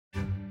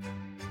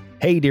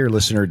Hey, dear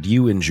listener, do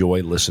you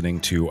enjoy listening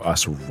to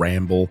us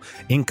ramble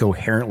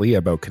incoherently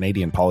about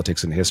Canadian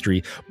politics and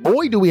history?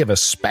 Boy, do we have a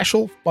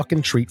special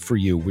fucking treat for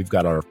you. We've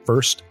got our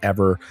first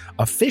ever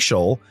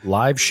official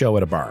live show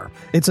at a bar.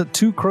 It's at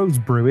Two Crows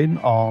Brewing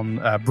on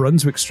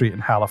Brunswick Street in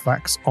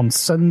Halifax on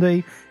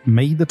Sunday,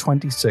 May the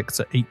 26th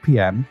at 8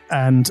 p.m.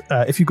 And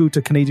if you go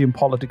to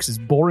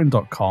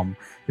CanadianPoliticsIsBoring.com,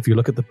 if you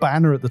look at the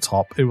banner at the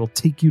top, it will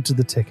take you to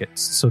the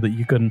tickets so that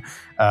you can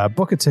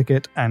book a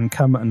ticket and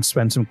come and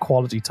spend some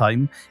quality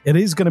time. It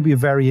is going to be a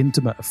very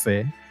intimate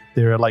affair.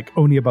 There are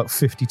only about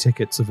 50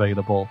 tickets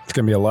available. It's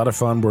going to be a lot of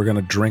fun. We're going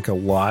to drink a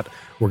lot.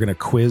 We're going to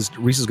quiz.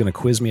 Reese is going to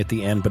quiz me at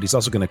the end, but he's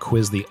also going to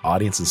quiz the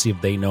audience and see if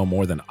they know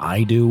more than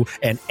I do.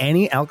 And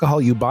any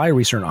alcohol you buy,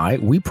 Reese and I,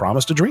 we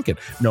promise to drink it,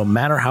 no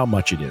matter how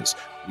much it is.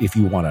 If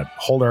you want to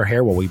hold our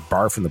hair while we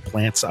barf from the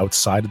plants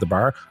outside of the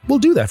bar, we'll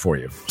do that for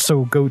you.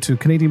 So go to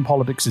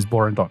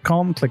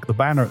CanadianPoliticsIsBoring.com, click the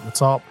banner at the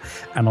top,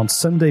 and on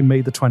Sunday, May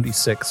the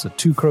 26th at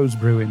Two Crows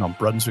Brewing on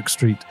Brunswick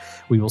Street,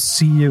 we will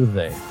see you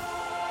there.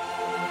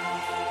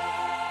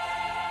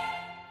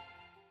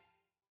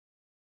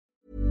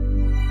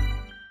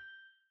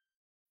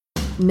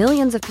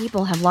 Millions of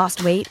people have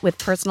lost weight with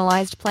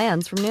personalized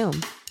plans from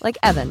Noom. Like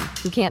Evan,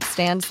 who can't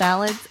stand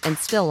salads and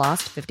still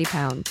lost 50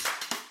 pounds.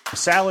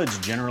 Salads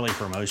generally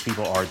for most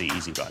people are the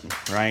easy button,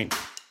 right?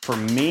 For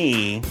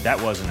me, that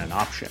wasn't an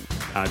option.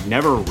 I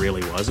never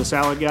really was a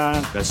salad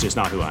guy. That's just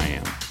not who I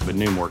am. But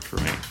Noom worked for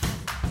me.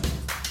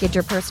 Get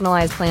your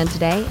personalized plan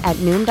today at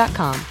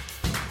Noom.com.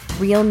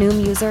 Real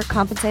Noom user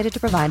compensated to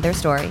provide their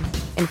story.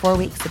 In 4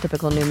 weeks, the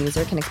typical Noom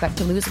user can expect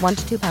to lose 1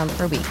 to 2 pounds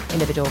per week.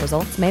 Individual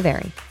results may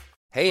vary.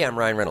 Hey, I'm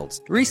Ryan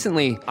Reynolds.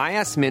 Recently, I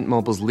asked Mint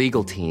Mobile's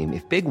legal team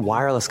if big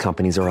wireless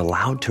companies are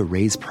allowed to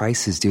raise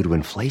prices due to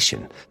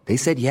inflation. They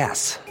said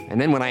yes.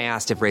 And then when I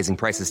asked if raising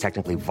prices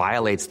technically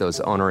violates those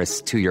onerous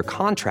two-year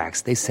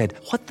contracts, they said,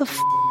 "What the f***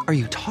 are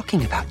you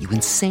talking about, you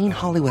insane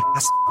Hollywood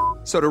ass?"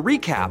 So to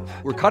recap,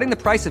 we're cutting the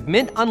price of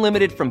Mint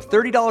Unlimited from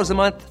 $30 a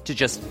month to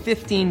just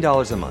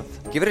 $15 a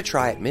month. Give it a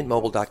try at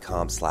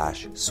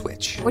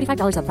mintmobile.com/switch.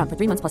 $45 up front for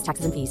 3 months plus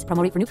taxes and fees.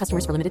 Promo rate for new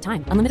customers for limited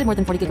time. Unlimited more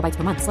than 40 gigabytes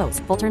per month. Slows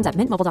full terms at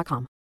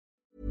mintmobile.com.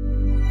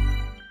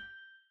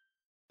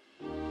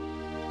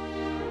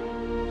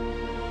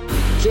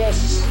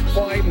 Just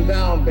quieten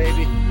down,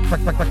 baby.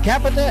 Per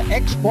capita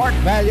export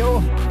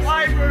value.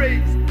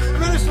 Libraries!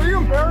 Minister, are you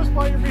embarrassed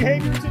by your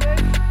behavior today?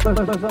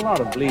 There's a lot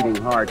of bleeding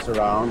hearts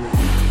around.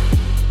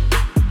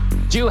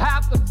 Do you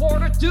have the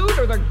fortitude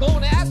or the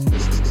gonads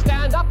to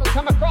stand up and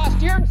come across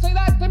here and say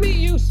that to me,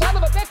 you son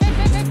of a bitch?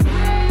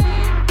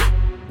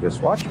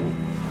 Just watch me.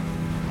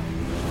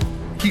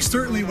 He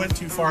certainly went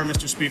too far,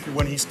 Mr. Speaker,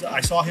 when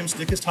I saw him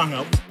stick his tongue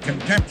out.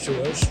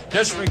 Contemptuous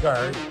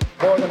disregard.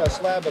 More than a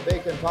slab of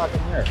bacon talking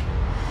here.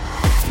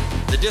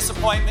 The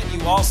disappointment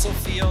you also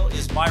feel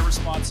is my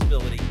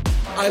responsibility.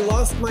 I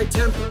lost my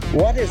temper.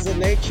 What is the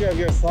nature of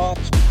your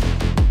thoughts?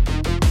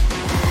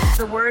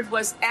 The word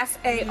was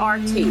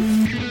FART.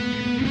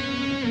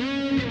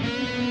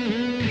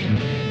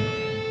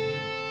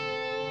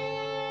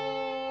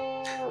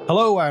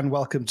 Hello and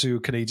welcome to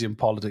Canadian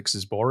Politics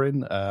is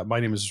Boring.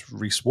 My name is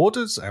Reese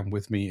Waters and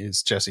with me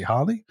is Jesse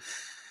Harley,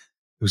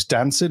 who's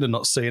dancing and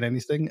not saying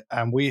anything.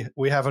 And we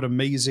have an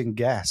amazing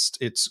guest.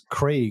 It's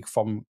Craig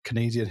from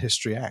Canadian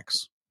History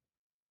X.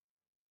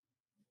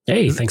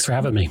 Hey, thanks for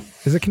having me.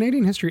 Is it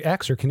Canadian History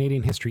X or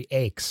Canadian History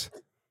X?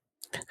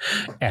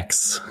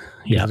 X.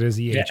 Yeah. It is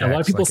EHX, a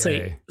lot of people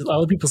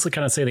like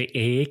kind of say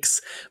the AX,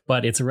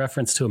 but it's a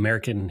reference to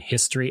American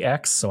History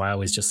X. So I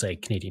always just say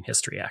Canadian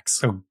History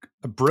X.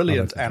 A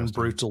brilliant and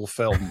brutal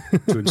film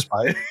to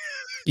inspire.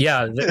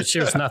 Yeah, it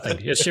shares nothing.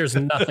 It shares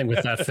nothing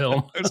with that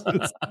film.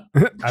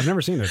 I've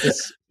never seen it.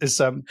 It's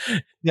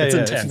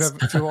intense.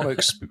 If you want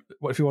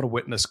to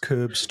witness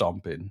curb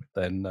stomping,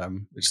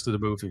 then it's to the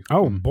movie.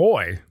 Oh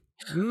boy.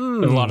 A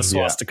lot of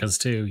swastikas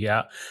too.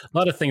 Yeah, a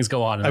lot of things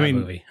go on in that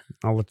movie.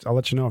 I'll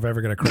let you know if I ever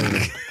get a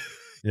Craig.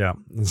 Yeah.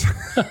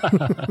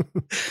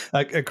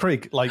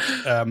 Craig,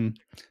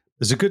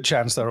 there's a good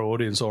chance that our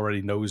audience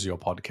already knows your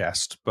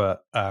podcast,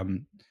 but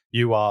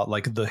you are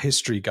like the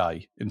history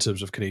guy in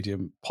terms of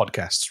Canadian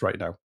podcasts right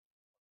now.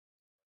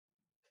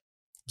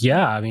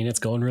 Yeah, I mean, it's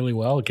going really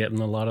well, getting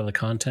a lot of the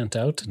content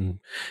out, and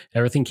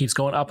everything keeps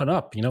going up and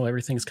up. You know,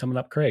 everything's coming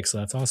up Craig, so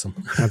that's awesome.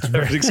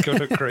 Everything's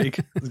going up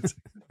Craig.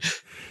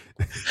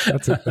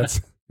 That's you're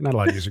not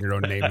allowed using your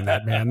own name in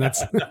that, man.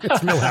 That's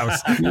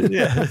Millhouse.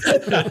 Yeah.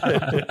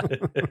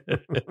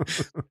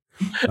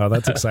 Oh,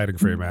 that's exciting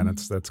for you, man.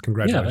 That's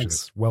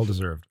congratulations. Yeah, well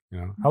deserved.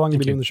 You know, how long have you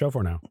been doing the show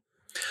for now?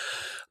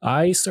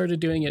 I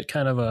started doing it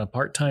kind of a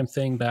part-time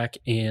thing back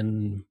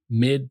in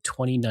mid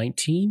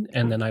 2019,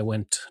 and then I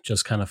went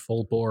just kind of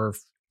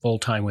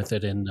full-time with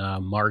it in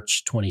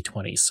March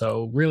 2020.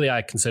 So really,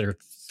 I consider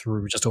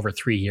through just over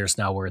 3 years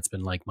now where it's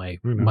been like my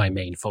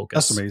main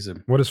focus. That's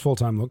amazing. What does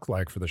full-time look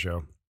like for the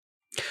show?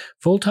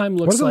 Full time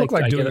looks what does it like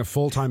look like doing a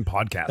full time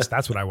podcast?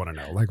 That's what I want to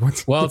know. Like,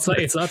 what's well,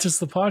 it's not just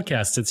the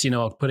podcast. It's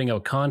putting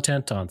out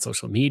content on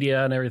social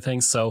media and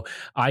everything. So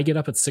I get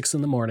up at 6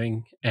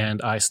 a.m.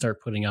 and I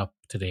start putting up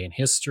Today in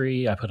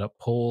History. I put up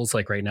polls.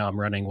 Like right now, I'm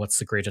running what's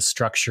the greatest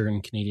structure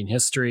in Canadian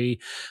history,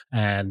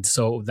 and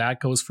so that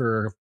goes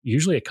for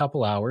usually a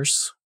couple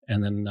hours.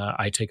 And then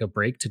I take a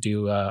break to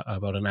do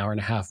about an hour and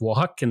a half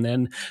walk, and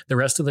then the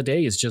rest of the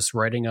day is just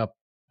writing up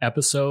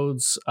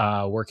episodes,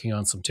 working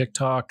on some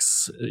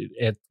TikToks.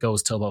 It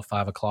goes till about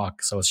 5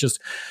 o'clock. So it's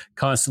just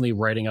constantly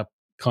writing up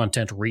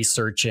content,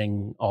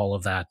 researching all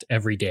of that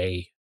every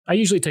day. I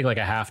usually take like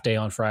a half day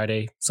on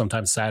Friday,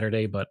 sometimes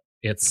Saturday, but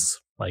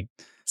it's like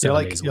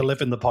you're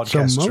living the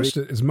podcast.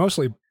 So it's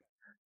mostly,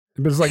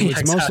 but it's like,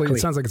 Exactly. it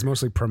sounds like it's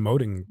mostly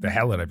promoting the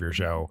hell out of your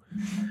show.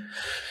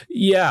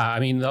 Yeah.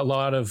 I mean, a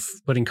lot of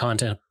putting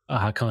content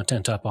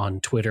up on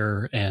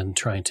Twitter and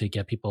trying to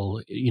get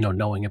people,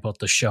 knowing about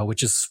the show,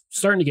 which is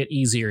starting to get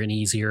easier and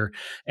easier.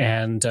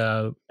 And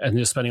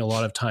just spending a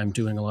lot of time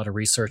doing a lot of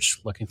research,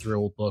 looking through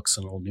old books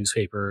and old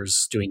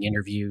newspapers, doing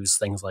interviews,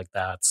 things like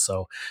that.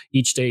 So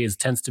each day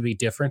tends to be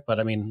different, but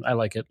I mean, I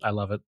like it. I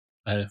love it.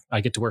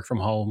 I get to work from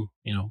home.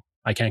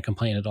 I can't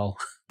complain at all.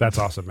 That's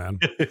awesome, man.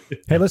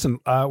 Hey, listen,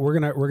 we're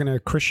gonna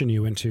Christian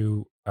you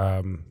into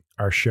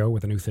our show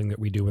with a new thing that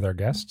we do with our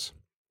guests.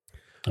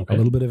 Okay. A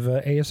little bit of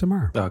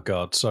ASMR. Oh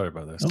God, sorry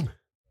about this. Oh.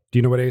 Do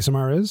you know what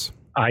ASMR is?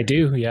 I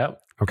do. Yeah.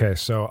 Okay,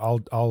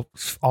 so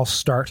I'll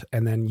start,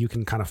 and then you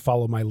can kind of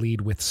follow my lead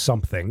with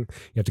something.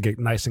 You have to get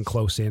nice and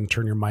close in.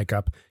 Turn your mic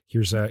up.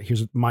 Here's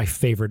my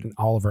favorite and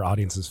all of our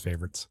audience's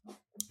favorites.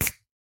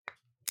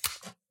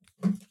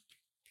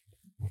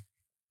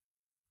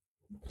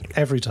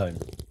 Every time.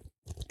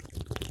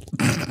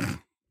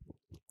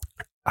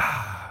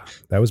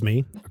 That was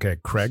me. Okay,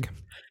 Craig,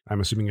 I'm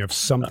assuming you have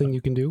something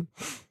you can do.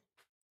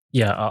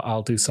 Yeah,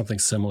 I'll do something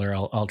similar.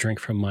 I'll drink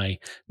from my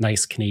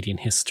nice Canadian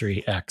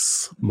History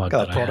X mug.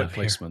 Got that a product I have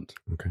placement.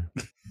 Here. Okay.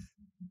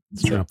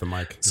 Let's turn up the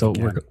mic. So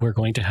we're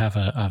going to have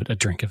a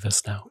drink of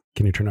this now.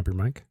 Can you turn up your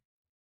mic?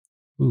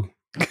 Ooh.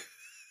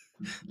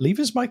 Leave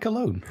his mic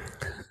alone.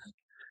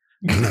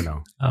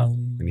 No.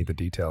 We need the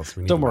details.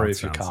 Don't worry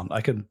if you can't.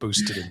 I can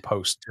boost it in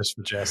post just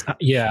for Jess.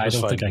 Yeah, I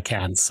don't think I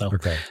can. So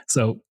okay.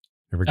 So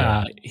here we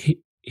go.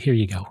 Here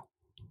you go.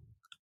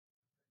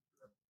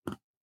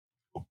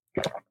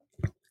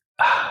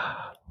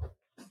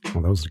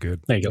 Well, that was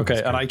good. There you go.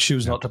 Okay, and I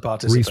choose not to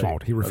participate. Reese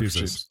won't. He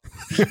refuses.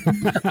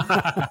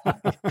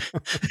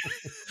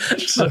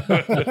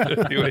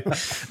 Anyway.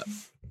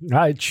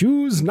 I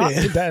choose not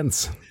to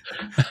dance.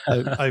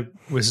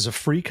 This is a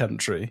free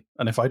country,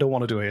 and if I don't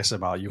want to do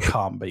ASMR, you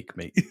can't make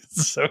me.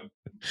 So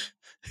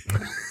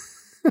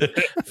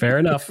fair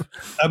enough.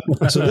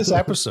 So this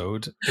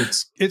episode,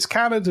 it's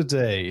Canada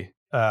Day.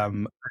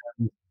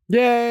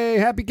 Yay!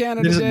 Happy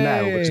Canada Day!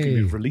 Now, but it's going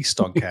to be released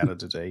on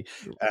Canada Day,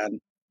 and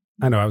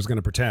I know I was going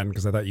to pretend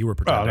because I thought you were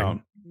pretending. Oh,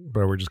 no.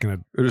 But we're just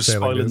going to say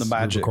spoiling like this. the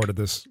magic. We recorded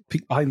this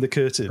peek behind the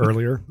curtain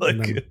earlier.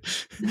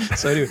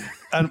 So anyway,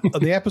 and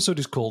the episode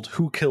is called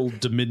 "Who Killed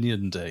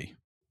Dominion Day?"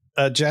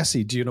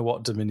 Jesse, do you know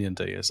what Dominion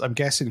Day is? I'm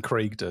guessing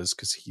Craig does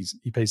because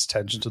he pays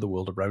attention to the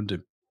world around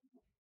him.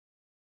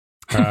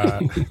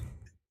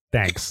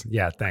 Thanks.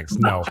 Yeah, thanks.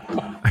 No.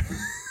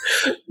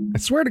 I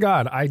swear to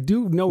God, I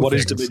do know what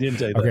things. Is Dominion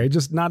Day. Then? Okay,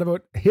 just not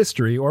about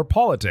history or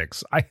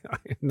politics. I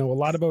know a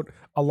lot about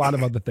a lot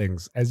of other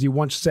things. As you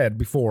once said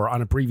before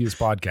on a previous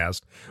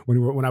podcast, we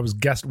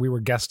were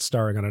guest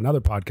starring on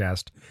another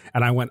podcast,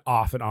 and I went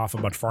off and off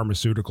about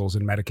pharmaceuticals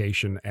and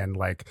medication and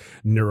like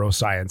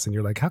neuroscience, and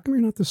you're like, how come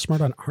you're not this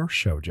smart on our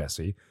show,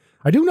 Jesse?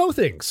 I do know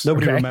things.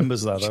 Nobody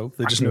remembers that though.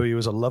 They just know you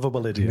as a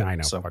lovable idiot. Yeah, I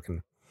know. So.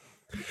 Fucking.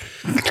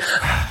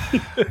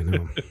 I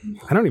know.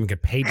 I don't even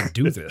get paid to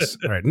do this.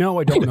 All right. No,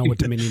 I don't know what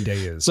Dominion Day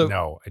is.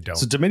 No, I don't.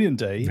 So Dominion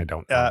Day I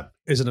don't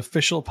is an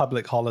official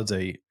public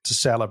holiday to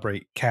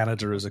celebrate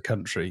Canada as a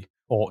country,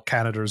 or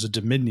Canada as a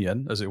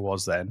dominion, as it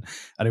was then.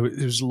 And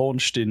it was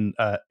launched in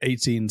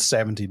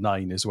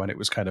 1879 is when it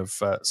was kind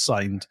of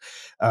signed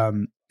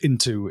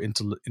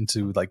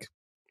into like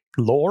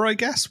law, I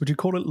guess. Would you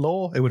call it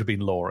law? It would have been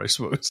law, I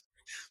suppose.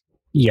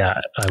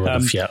 Yeah, I would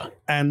have, yeah.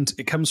 And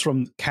it comes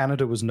from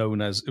Canada was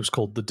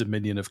called the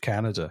Dominion of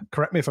Canada.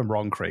 Correct me if I'm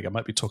wrong, Craig. I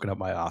might be talking up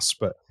my ass,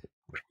 but...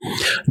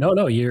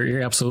 No,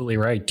 you're absolutely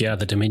right. Yeah,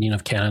 the Dominion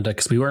of Canada,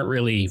 because we weren't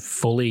really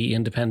fully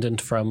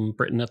independent from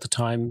Britain at the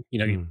time.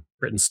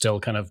 Britain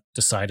still kind of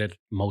decided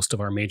most of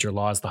our major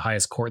laws. The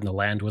highest court in the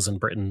land was in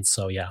Britain,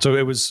 so yeah. So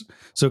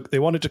they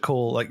wanted to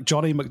call, like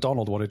Johnny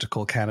MacDonald wanted to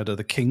call Canada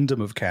the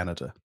Kingdom of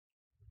Canada.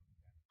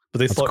 But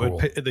they thought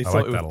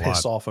it would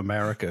piss off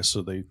America,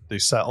 so they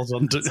settled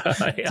on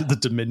the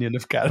Dominion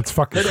of Canada. That's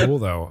fucking cool,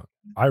 though.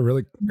 I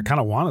kind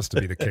of want us to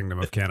be the Kingdom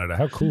of Canada.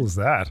 How cool is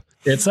that?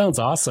 It sounds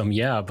awesome,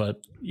 yeah. But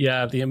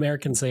yeah, the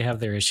Americans, they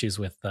have their issues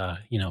with,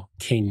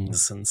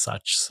 kings and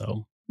such.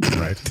 So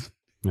right,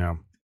 yeah.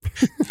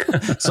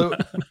 So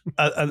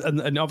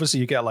And obviously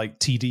you get like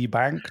TD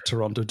Bank,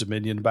 Toronto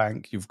Dominion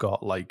Bank. You've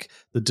got like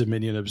the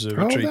Dominion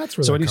Observatory. That's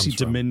where so that when you see comes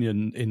from.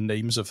 Dominion in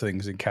names of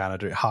things in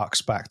Canada, it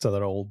harks back to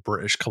that old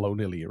British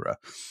colonial era.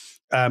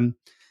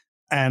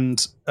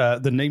 And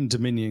the name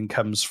Dominion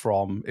comes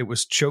from, it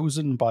was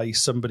chosen by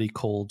somebody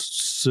called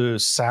Sir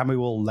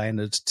Samuel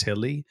Leonard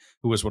Tilley,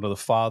 who was one of the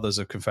fathers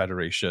of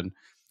Confederation.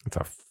 It's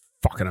a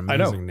fucking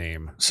amazing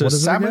name. Sir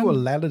Samuel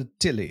Leonard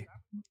Tilley.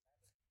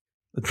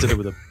 I did it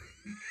with a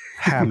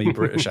hammy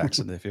British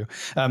accent, if you.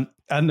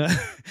 And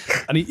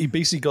he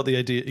basically got the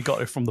idea. He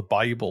got it from the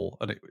Bible,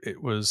 and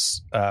it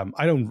was.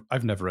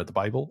 I've never read the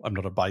Bible. I'm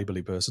not a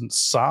Bible-y person.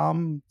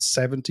 Psalm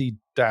 70-8.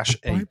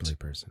 Bible-y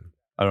person.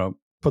 I don't know.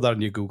 Put that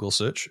in your Google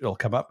search; it'll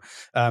come up.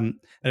 And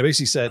it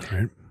basically said,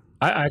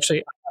 I'm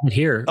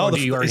here. "Oh, do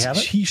you already have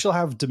it? He shall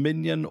have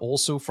dominion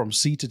also from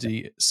sea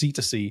to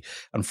sea,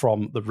 and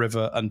from the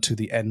river unto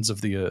the ends of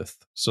the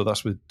earth." So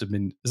that's with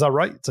dominion. Is that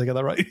right? Did I get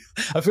that right?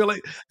 I feel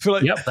like.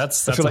 Yep,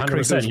 that's I feel like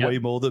Craig 100%, knows yep. way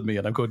more than me,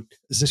 and I'm going.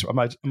 Is this? Am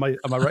I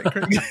right,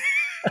 Craig?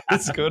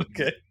 It's good.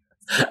 Okay.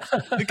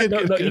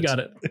 No, you got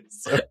it.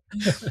 So,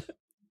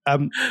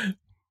 I'm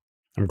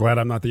glad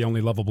I'm not the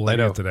only lovable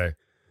idiot today.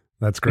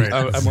 That's great.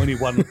 I'm only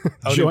one.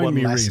 Join one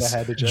me, less Reese.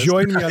 ahead of Justin.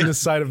 Join me on this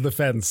side of the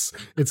fence.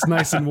 It's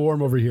nice and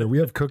warm over here. We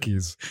have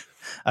cookies.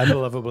 I'm a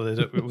lovable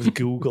idiot with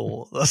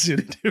Google. That's the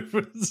only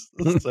difference.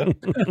 So,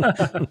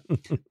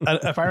 and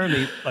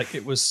apparently, like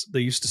they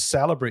used to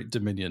celebrate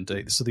Dominion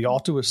Day. So the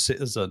Ottawa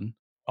Citizen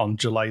on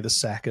July the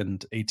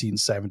 2nd,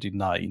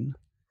 1879,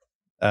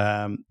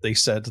 they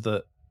said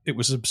that it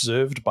was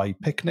observed by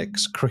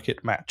picnics,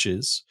 cricket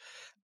matches,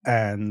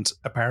 and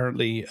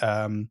apparently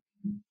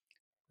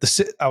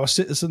our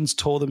citizens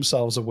tore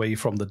themselves away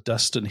from the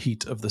dust and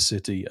heat of the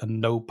city, and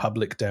no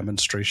public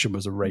demonstration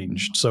was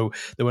arranged. So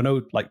there were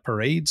no like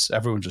parades.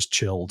 Everyone just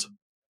chilled.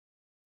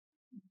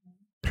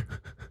 I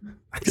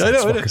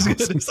know it is.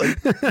 It's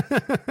like,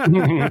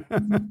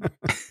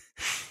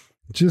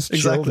 just exactly.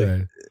 chill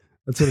day.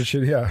 That's what it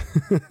should. Yeah,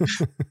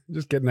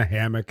 just get in a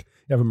hammock.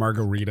 You have a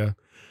margarita.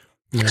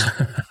 You know,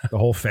 the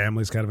whole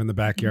family's kind of in the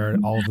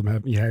backyard. All of them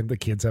have. Yeah, the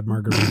kids have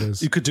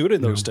margaritas. You could do it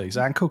in those days,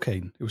 and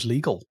cocaine. It was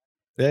legal.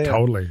 Yeah,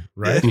 totally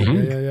right.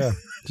 Yeah. Yeah.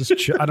 Just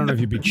I don't know if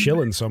you'd be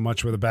chilling so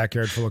much with a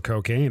backyard full of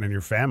cocaine and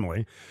your family.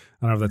 I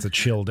don't know if that's a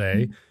chill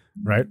day,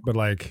 right? But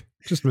like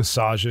just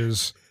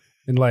massages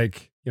and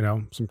like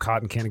some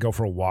cotton candy, go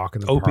for a walk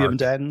in the opium park,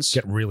 dens,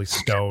 get really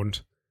stoned.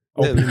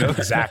 There we go.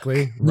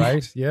 Exactly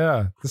right.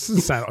 Yeah, this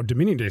is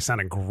Dominion Day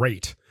sounded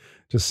great.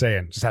 Just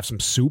saying, just have some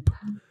soup.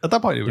 At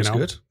that point, it was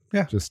good.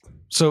 Yeah.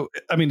 So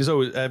I mean, it's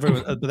always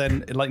everyone. But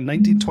then in like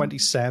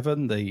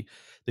 1927, they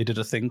did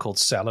a thing called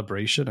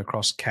Celebration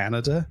across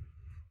Canada,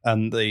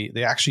 and they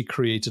actually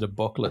created a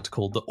booklet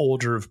called The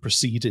Order of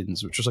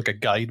Proceedings, which was like a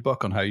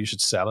guidebook on how you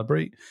should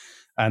celebrate.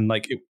 And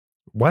like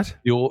what?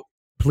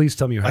 Please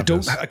tell me you have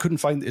this. I couldn't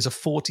find it. It's a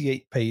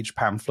 48-page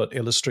pamphlet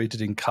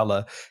illustrated in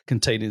color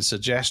containing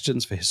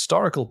suggestions for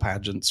historical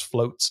pageants,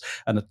 floats,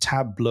 and a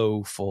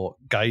tableau for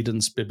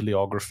guidance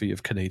bibliography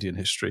of Canadian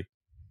history.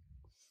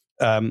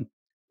 But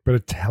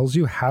it tells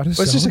you how to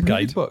celebrate? It's just a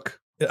guidebook.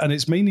 And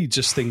it's mainly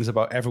just things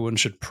about everyone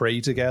should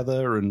pray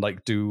together and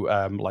like do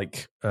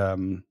what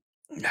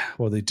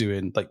are they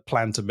doing? Like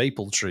plant a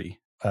maple tree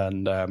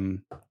and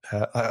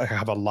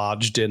have a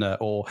large dinner,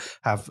 or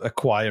have a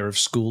choir of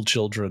school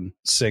children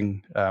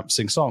sing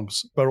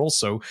songs. But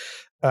also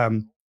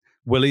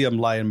William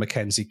Lyon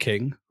Mackenzie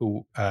King,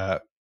 who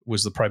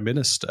was the Prime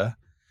Minister,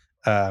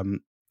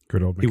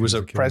 good old he was a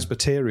Mackenzie King.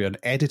 Presbyterian,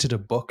 edited a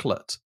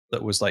booklet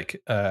that was like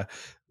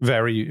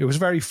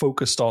very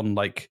focused on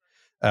like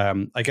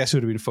I guess it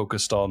would have been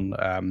focused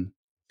on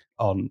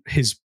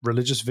his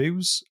religious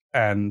views,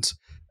 and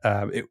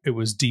it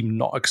was deemed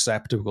not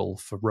acceptable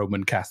for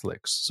Roman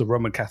Catholics. So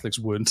Roman Catholics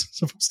weren't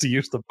supposed to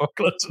use the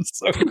booklet. And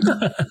so,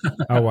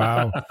 oh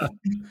wow,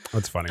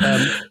 that's funny.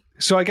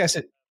 So I guess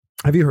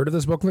Have you heard of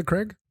this booklet,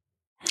 Craig?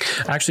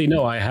 Actually,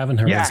 no, I haven't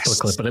heard of this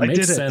booklet, but it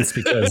makes sense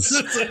because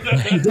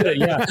you did it.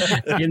 Yeah,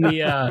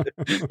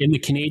 in the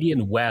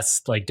Canadian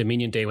West, like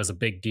Dominion Day was a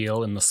big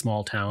deal in the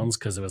small towns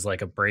because it was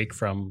like a break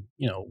from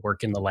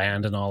working the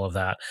land and all of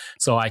that.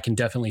 So I can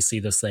definitely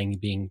see this thing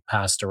being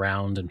passed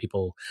around and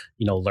people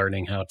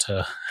learning how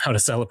to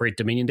celebrate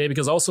Dominion Day,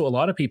 because also a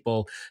lot of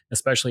people,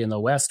 especially in the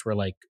West, were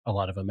like a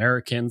lot of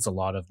Americans, a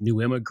lot of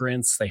new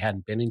immigrants. They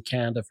hadn't been in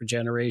Canada for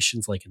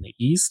generations, like in the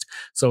East.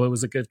 So it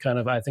was a good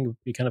I think it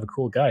would be kind of a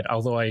cool guide.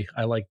 Although I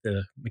like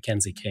the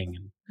Mackenzie King,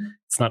 and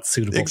it's not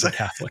suitable for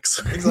Catholics.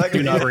 Exactly.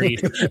 Do not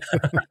read.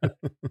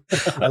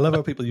 I love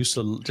how people used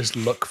to just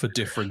look for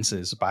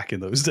differences back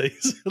in those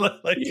days.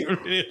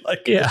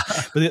 Yeah.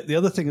 But the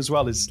other thing as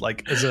well is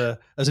like as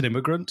an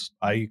immigrant,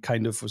 I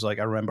kind of was like,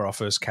 I remember our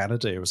first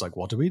Canada Day. It was like,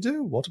 what do we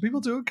do? What do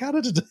people do on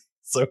Canada Day?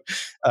 So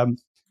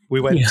we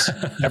went,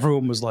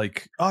 everyone was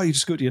like, oh, you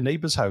just go to your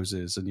neighbors'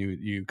 houses and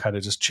you kind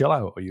of just chill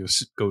out, or you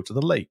go to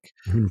the lake.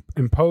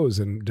 Impose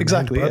and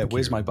exactly. barbecue, Yeah.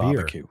 Where's my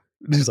barbecue?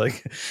 He's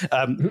like,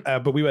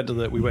 but we went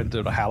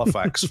to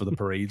Halifax for the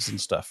parades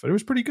and stuff, and it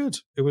was pretty good.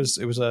 It was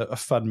a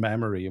fun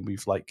memory, and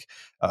we've like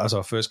as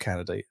our first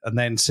candidate, and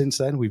then since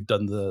then we've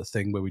done the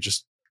thing where we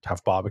just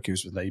have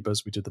barbecues with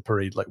neighbors. We did the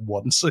parade like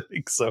once, I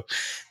think. So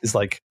it's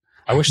like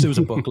I wish there was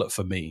a booklet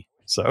for me,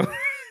 so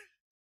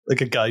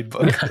like a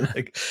guidebook.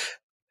 Like,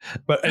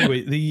 but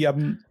anyway,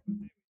 the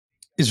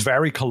is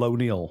very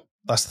colonial.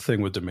 That's the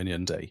thing with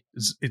Dominion Day.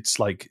 It's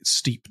like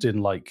steeped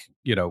in like,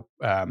 you know,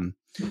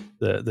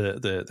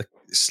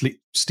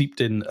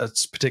 steeped in a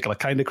particular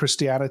kind of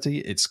Christianity.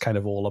 It's kind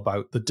of all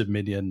about the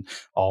dominion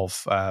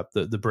of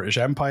the British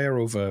Empire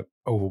over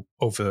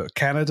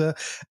Canada,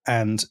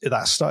 and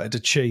that started to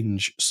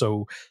change.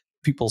 So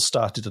people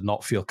started to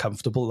not feel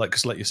comfortable, like,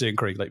 because like you're saying,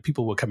 Craig, like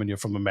people were coming here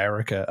from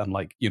America and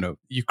like, you know,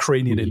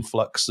 Ukrainian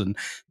influx and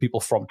people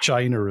from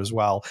China as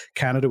well.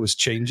 Canada was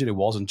changing. It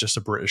wasn't just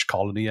a British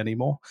colony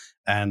anymore.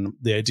 And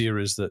the idea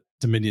is that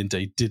Dominion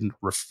Day didn't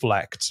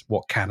reflect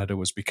what Canada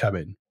was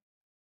becoming.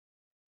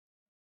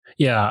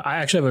 Yeah, I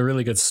actually have a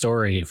really good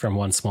story from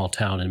one small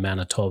town in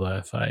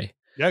Manitoba. If I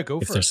can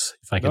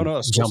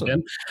jump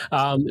in.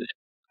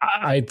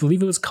 I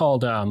believe it was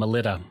called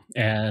Melita,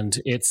 and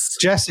it's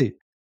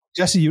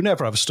Jesse, you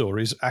never have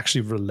stories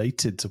actually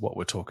related to what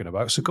we're talking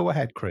about. So go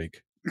ahead, Craig.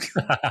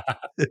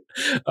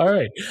 All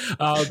right.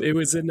 It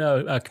was in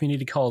a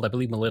community called, I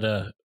believe,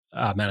 Melita,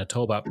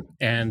 Manitoba.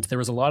 And there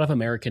was a lot of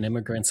American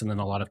immigrants and then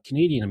a lot of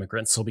Canadian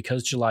immigrants. So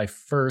because July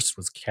 1st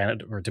was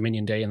Canada or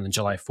Dominion Day and then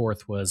July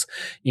 4th was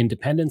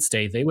Independence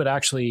Day, they would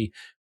actually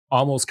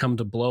almost come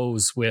to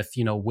blows with,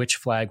 you know, which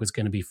flag was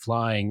going to be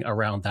flying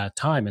around that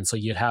time. And so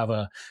you'd have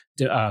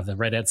the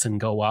red ensign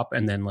go up,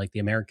 and then like the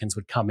Americans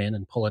would come in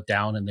and pull it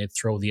down, and they'd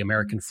throw the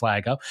American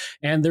flag up.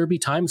 And there'd be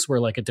times where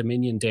like a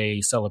Dominion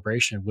Day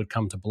celebration would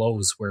come to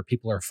blows where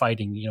people are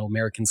fighting, you know,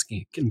 Americans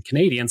and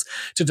Canadians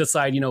to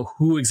decide, you know,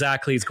 who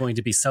exactly is going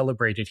to be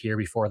celebrated here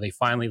before they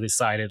finally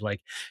decided like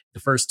the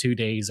first 2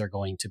 days are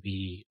going to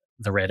be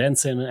the red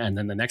ensign, and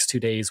then the next 2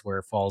 days where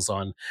it falls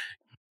on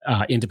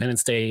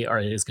Independence Day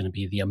is going to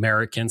be the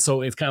American.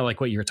 So it's kind of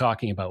like what you're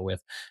talking about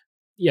with,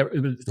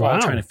 all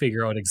trying to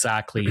figure out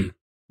exactly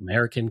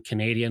American,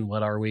 Canadian,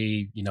 what are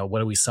we, you know,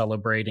 what are we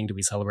celebrating? Do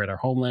we celebrate our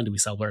homeland? Do we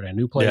celebrate our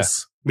new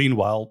place? Yeah.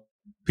 Meanwhile,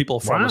 people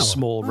from a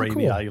small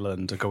rainy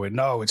island are going,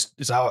 no,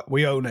 it's our,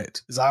 we own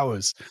it. It's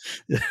ours.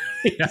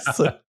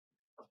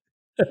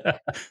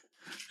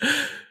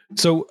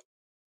 So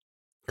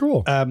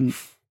cool.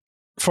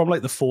 From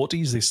like the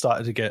 40s, they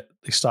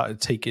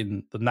started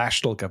taking the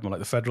national government, like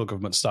the federal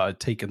government, started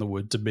taking the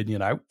word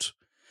Dominion out.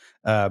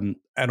 And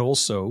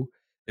also,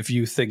 if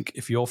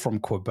you're from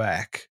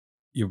Quebec,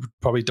 you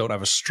probably don't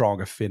have a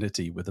strong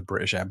affinity with the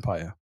British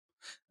Empire,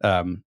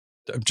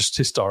 just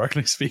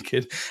historically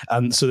speaking.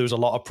 And so there was a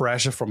lot of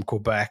pressure from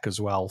Quebec as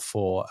well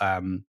for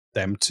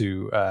them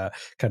to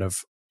kind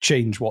of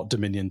change what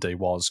Dominion Day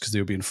was, because they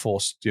were being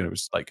forced, you know, it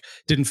was like,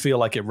 didn't feel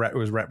like it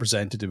was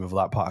representative of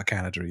that part of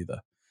Canada either.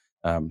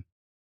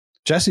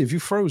 Jesse, have you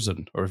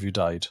frozen or have you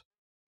died?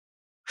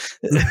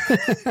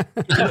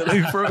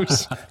 You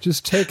froze.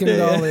 Just taking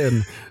it all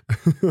in.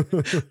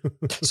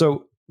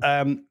 So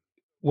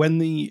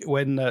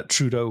when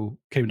Trudeau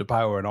came to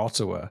power in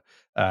Ottawa,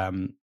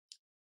 and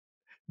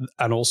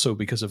also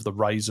because of the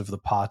rise of the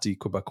Parti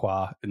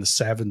Québécois in the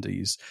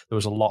 70s, there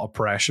was a lot of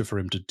pressure for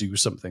him to do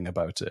something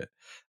about it.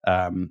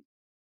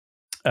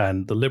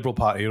 And the Liberal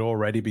Party had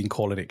already been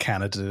calling it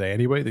Canada Day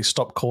anyway. They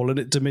stopped calling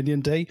it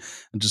Dominion Day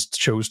and just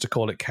chose to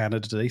call it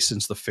Canada Day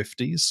since the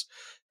 50s,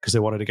 because they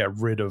wanted to get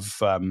rid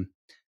of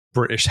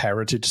British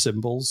heritage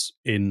symbols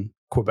in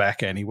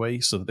Quebec anyway,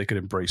 so that they could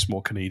embrace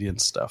more Canadian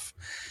stuff.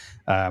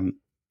 And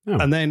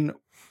then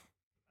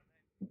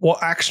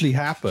what actually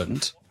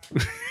happened...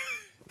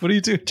 What are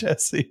you doing,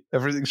 Jesse?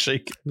 Everything's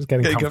shaking. Just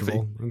getting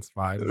comfortable. It's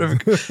fine.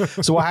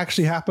 So what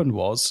actually happened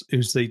was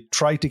they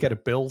tried to get a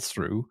bill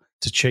through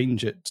to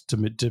change it to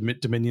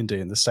Dominion Day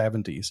in the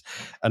 70s,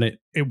 and it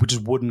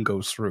just wouldn't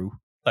go through.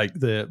 Like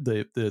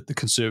the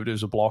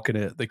Conservatives were blocking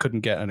it. They couldn't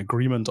get an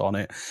agreement on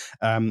it,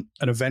 and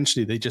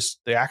eventually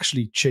they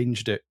actually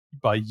changed it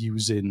by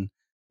using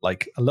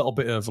like a little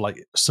bit of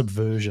like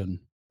subversion.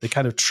 They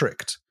kind of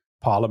tricked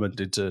Parliament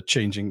into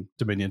changing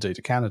Dominion Day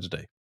to Canada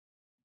Day.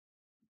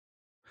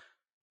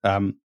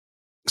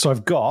 So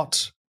I've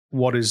got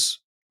what is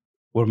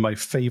one of my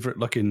favorite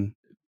looking.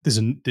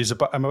 I'm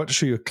about to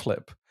show you a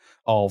clip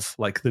of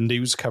like the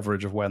news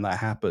coverage of when that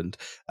happened,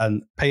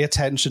 and pay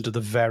attention to the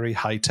very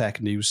high tech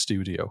news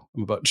studio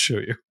I'm about to show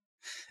you.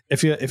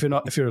 If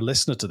you're a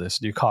listener to this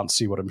and you can't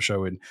see what I'm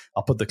showing,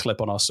 I'll put the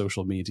clip on our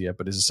social media.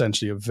 But it's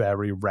essentially a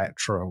very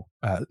retro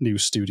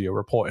news studio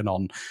reporting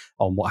on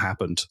what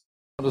happened.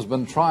 Has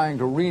been trying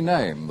to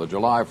rename the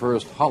July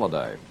 1st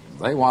holiday.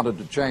 They wanted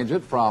to change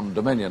it from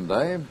Dominion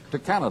Day to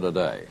Canada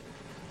Day.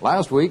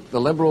 Last week, the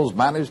Liberals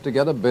managed to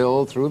get a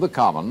bill through the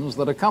Commons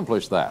that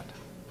accomplished that.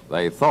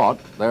 They thought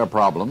their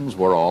problems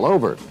were all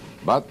over,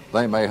 but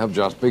they may have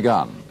just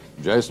begun.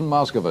 Jason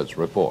Moskowitz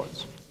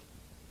reports.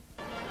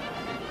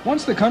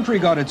 Once the country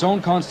got its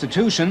own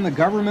constitution, the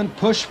government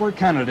pushed for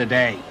Canada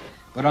Day.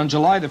 But on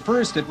July the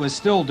 1st, it was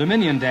still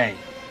Dominion Day.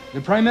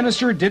 The Prime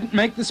Minister didn't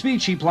make the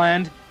speech he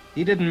planned.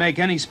 He didn't make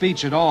any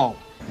speech at all.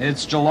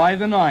 It's July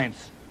the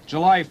 9th.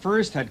 July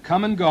 1st had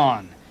come and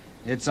gone.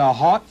 It's a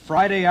hot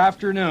Friday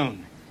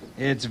afternoon.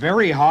 It's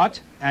very hot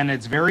and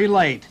it's very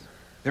late.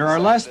 There are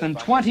less than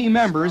 20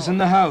 members in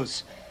the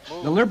House.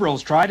 The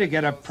Liberals try to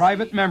get a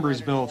private member's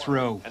bill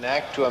through. An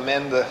act to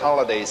amend the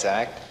Holidays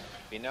Act.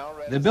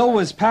 The bill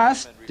was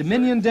passed.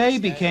 Dominion Day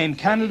became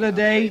Canada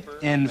Day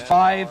in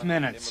 5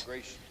 minutes.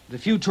 The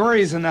few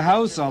Tories in the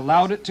House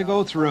allowed it to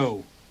go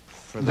through.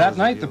 That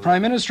night, the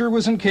Prime Minister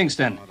was in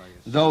Kingston.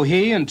 Though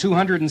he and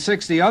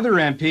 260 other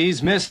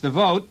MPs missed the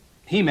vote,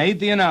 he made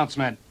the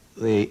announcement.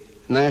 The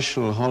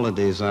National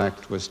Holidays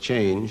Act was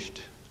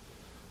changed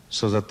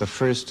so that the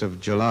 1st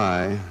of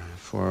July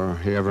for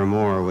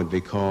evermore would be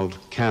called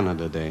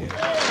Canada Day.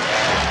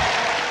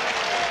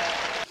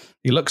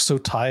 He looks so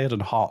tired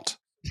and hot.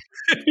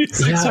 He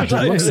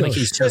looks like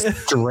he's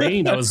just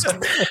drained. That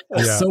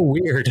was so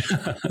weird.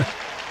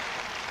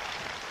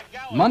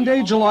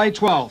 Monday, July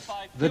 12th.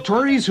 The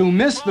Tories who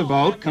missed the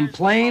vote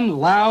complain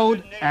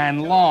loud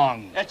and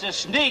long. It's a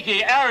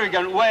sneaky,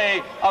 arrogant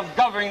way of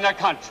governing the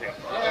country.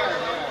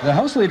 The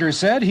House Leader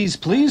said he's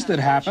pleased it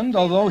happened,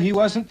 although he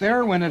wasn't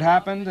there when it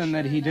happened and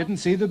that he didn't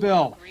see the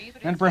bill.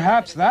 And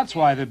perhaps that's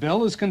why the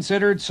bill is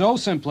considered so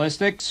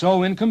simplistic,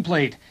 so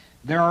incomplete.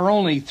 There are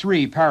only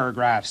 3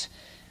 paragraphs.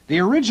 The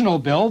original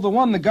bill, the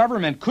one the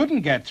government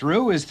couldn't get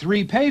through, is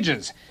 3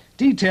 pages,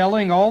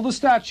 detailing all the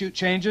statute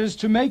changes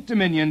to make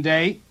Dominion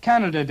Day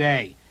Canada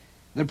Day.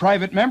 The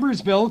private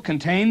member's bill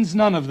contains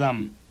none of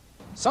them.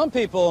 Some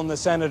people in the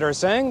Senate are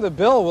saying the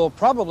bill will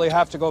probably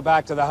have to go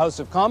back to the House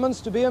of Commons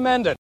to be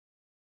amended.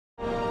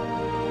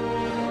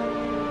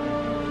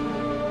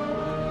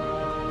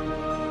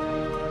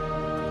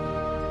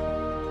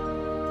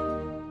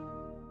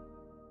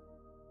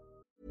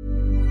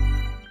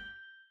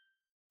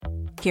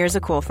 Here's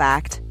a cool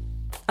fact.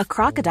 A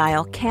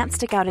crocodile can't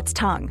stick out its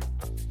tongue.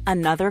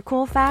 Another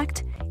cool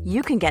fact,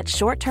 you can get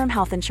short-term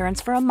health insurance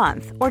for a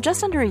month or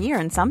just under a year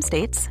in some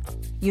states.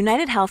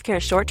 United Healthcare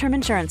short-term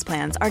insurance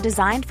plans are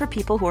designed for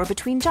people who are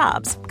between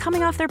jobs,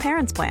 coming off their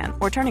parents' plan,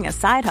 or turning a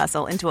side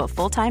hustle into a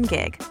full-time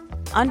gig.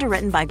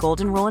 Underwritten by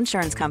Golden Rule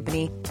Insurance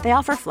Company, they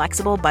offer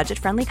flexible,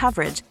 budget-friendly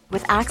coverage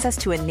with access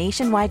to a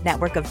nationwide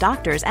network of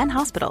doctors and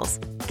hospitals.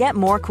 Get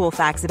more cool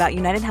facts about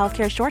United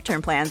Healthcare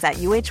short-term plans at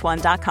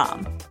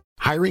uh1.com.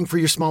 Hiring for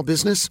your small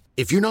business?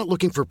 If you're not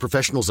looking for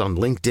professionals on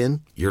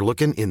LinkedIn, you're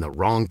looking in the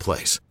wrong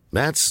place.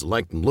 That's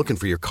like looking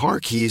for your car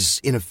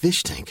keys in a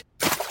fish tank.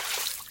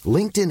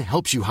 LinkedIn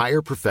helps you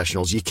hire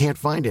professionals you can't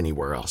find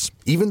anywhere else,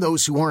 even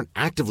those who aren't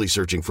actively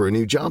searching for a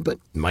new job but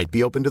might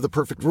be open to the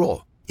perfect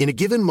role. In a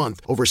given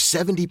month, over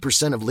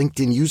 70% of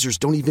LinkedIn users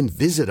don't even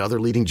visit other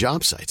leading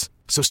job sites.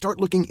 So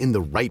start looking in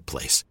the right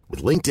place.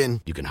 With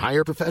LinkedIn, you can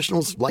hire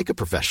professionals like a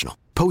professional.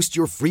 Post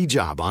your free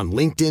job on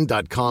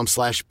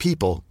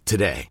linkedin.com/people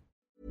today.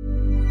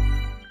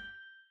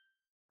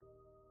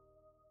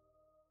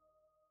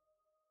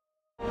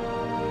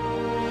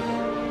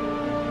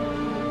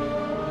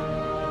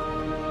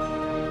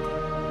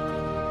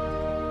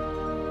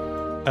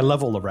 I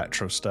love all the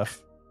retro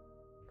stuff.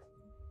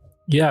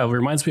 Yeah, it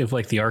reminds me of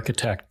like the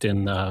architect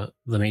in the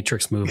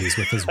Matrix movies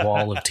with his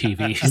wall of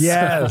TVs.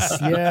 Yes,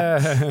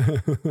 yeah.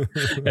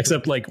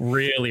 Except like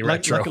really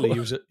retro. Luckily, he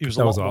was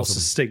a lot more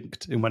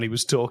succinct in when he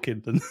was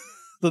talking than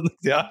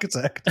the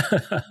architect.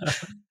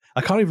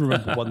 I can't even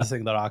remember one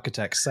thing that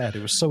architect said.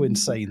 It was so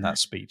insane, that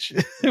speech.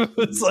 It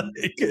was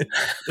like...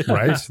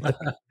 Right?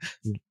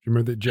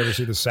 Did you ever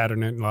see the Saturday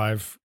Night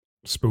Live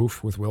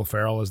spoof with Will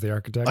Ferrell as the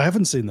architect? I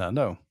haven't seen that,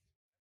 no.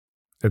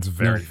 It's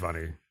very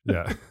funny.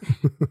 Yeah.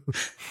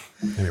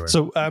 Anyway.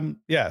 So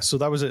so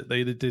that was it.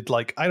 They did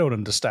like, I don't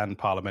understand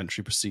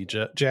parliamentary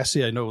procedure.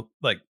 Jesse, I know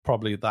like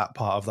probably that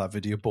part of that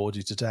video bored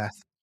you to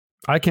death.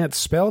 I can't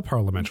spell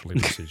parliamentary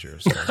procedure.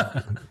 So.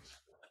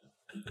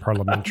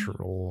 Parliamentary.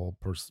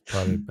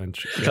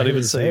 I can't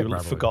even say it.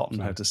 I've forgotten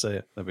how to say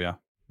it. There we are.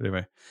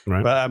 Anyway,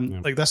 right. But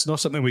like that's not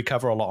something we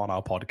cover a lot on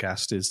our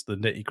podcast, is the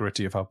nitty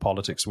gritty of how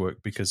politics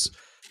work, because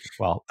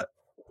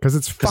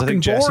it's fucking I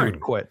think Jesse boring.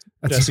 would quit.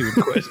 Jesse would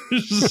quit.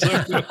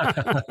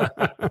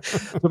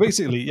 So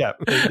basically,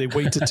 they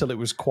waited till it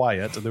was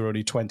quiet and there were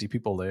only 20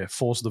 people there,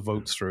 forced the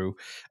vote through,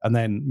 and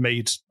then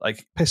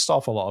pissed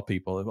off a lot of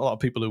people. A lot of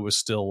people who were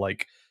still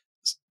like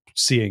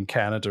seeing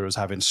Canada as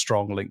having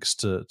strong links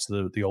to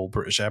the old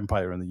British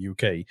Empire in the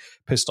UK,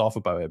 pissed off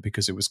about it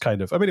because it was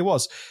kind of, it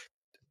was,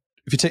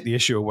 if you take the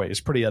issue away, it's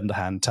pretty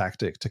underhand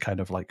tactic to kind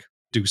of like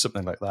do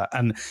something like that.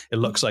 And it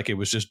looks like it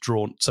was just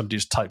drawn, somebody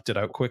just typed it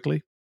out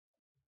quickly.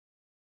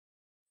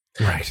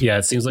 Right. Yeah,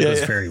 it seems like it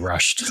was very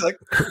rushed. It's like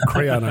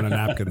crayon on a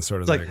napkin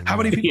sort of like, thing. how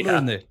many people are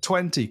in there?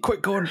 20.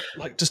 Quick, go and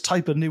like just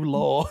type a new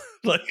law.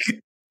 Like,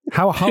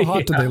 how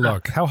hot do they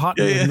look? How hot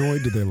and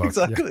annoyed do they look?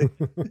 Exactly.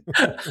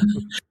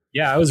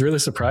 Yeah, I was really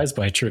surprised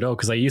by Trudeau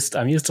because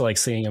I'm used to like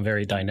seeing him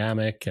very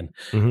dynamic, and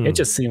it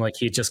just seemed like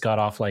he just got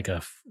off like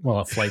a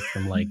flight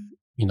from like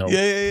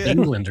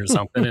England or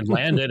something and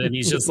landed, and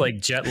he's just like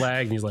jet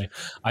lagged, and he's like,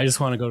 I just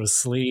want to go to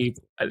sleep.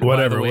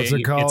 Whatever. Way, what's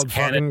it called? It's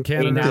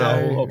Canada now.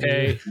 Day.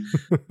 Okay.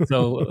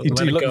 So he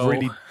let it looked go.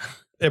 really.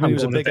 I mean, it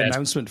was a going to big bed.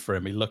 announcement for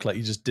him. He looked like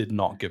he just did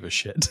not give a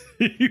shit.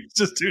 He was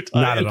just too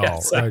tired. Not at all.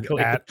 Exactly.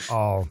 Like, at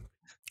all.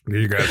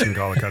 You guys can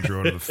call the country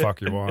whatever the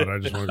fuck you want. I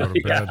just want to go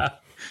to bed.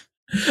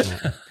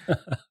 Yeah.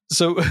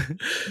 So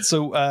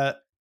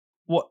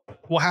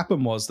what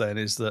happened was then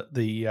is that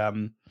the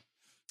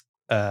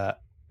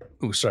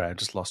sorry, I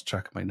just lost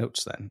track of my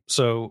notes then.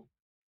 So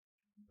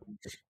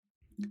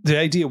the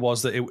idea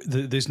was that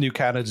this new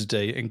Canada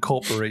Day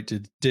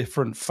incorporated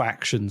different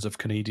factions of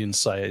Canadian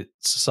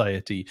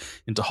society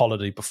into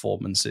holiday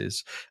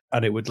performances,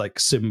 and it would like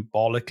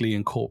symbolically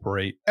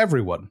incorporate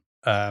everyone.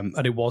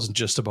 And it wasn't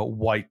just about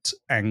white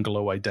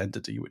Anglo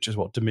identity, which is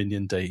what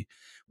Dominion Day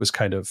was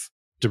kind of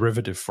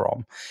derivative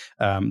from,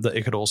 that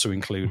it could also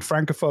include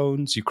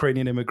Francophones,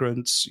 Ukrainian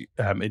immigrants,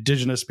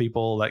 indigenous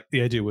people. Like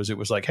the idea was, it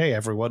was like, hey,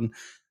 everyone,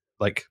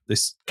 like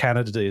this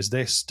Canada Day is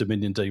this,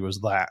 Dominion Day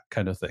was that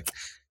kind of thing.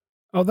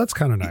 Oh, that's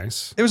kind of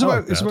nice. It was I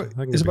about,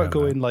 like it's about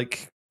going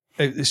like,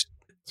 and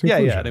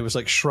it was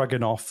like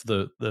shrugging off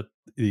the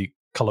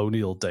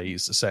colonial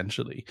days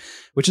essentially,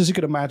 which, as you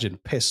can imagine,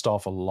 pissed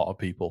off a lot of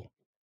people.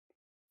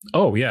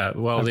 Oh yeah,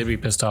 well they'd be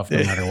pissed off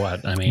no matter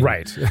what. I mean,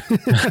 right?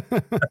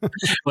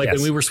 Like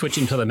when we were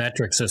switching to the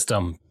metric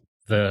system,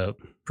 the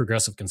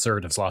progressive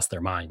conservatives lost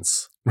their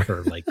minds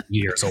for like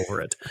years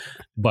over it.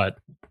 But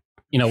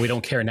we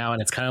don't care now,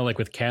 and it's kind of like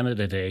with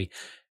Canada Day.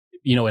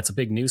 It's a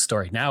big news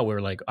story now.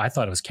 We're like, I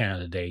thought it was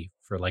Canada Day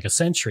for like a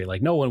century.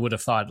 Like no one would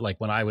have thought, like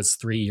when I was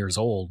 3 years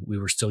old, we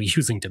were still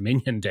using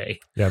Dominion Day.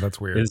 Yeah, that's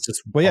weird. It's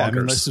just I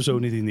mean, this was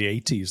only in the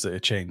 80s that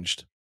it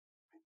changed.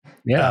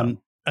 Yeah.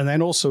 And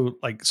then also,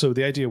 like, so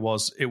the idea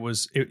was,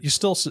 you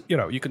still,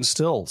 you can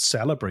still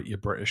celebrate your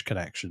British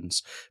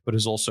connections, but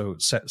it's also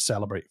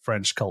celebrate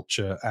French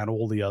culture and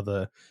all the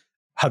other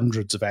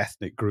hundreds of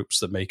ethnic groups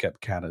that make up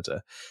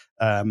Canada.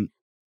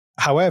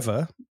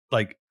 However,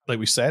 like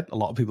we said, a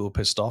lot of people were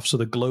pissed off. So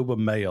the Globe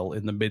and Mail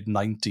in the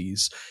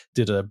mid-90s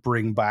did a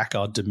Bring Back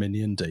Our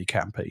Dominion Day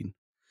campaign.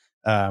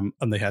 And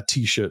they had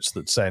T-shirts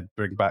that said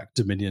 "Bring Back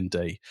Dominion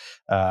Day."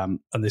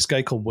 And this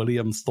guy called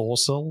William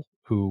Thorsell,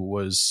 who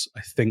was,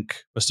 I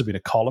think, must have been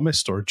a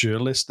columnist or a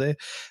journalist there,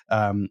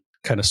 kind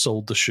of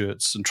sold the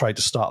shirts and tried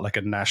to start like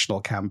a national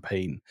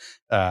campaign.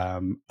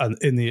 And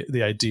in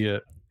the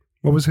idea,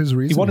 what was his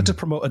reason? He wanted to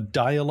promote a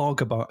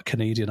dialogue about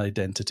Canadian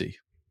identity.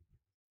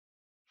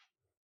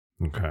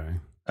 Okay.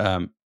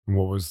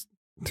 What was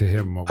to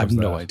him? What was I have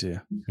no that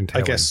idea.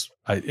 entailing? I guess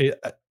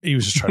he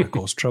was just trying to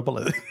cause trouble.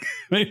 I think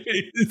maybe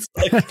it's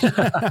like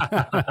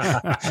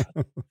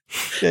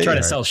trying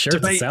to sell shirts.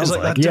 Debate, it sounds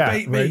like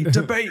debate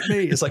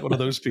me. It's like one of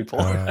those people.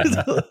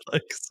 And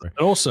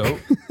also,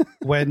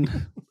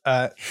 when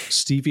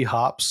Stevie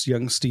Harps,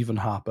 young Stephen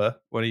Harper,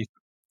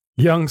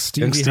 young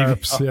Stevie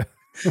Harps, yeah.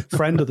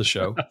 friend of the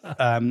show,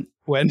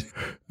 when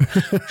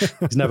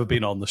he's never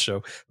been on the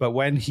show, but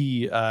when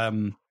he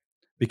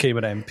became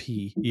an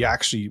MP, he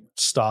actually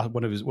started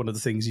one of the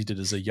things he did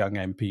as a young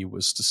MP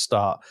was to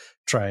start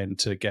trying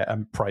to get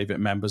a private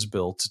members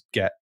bill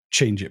to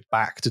change it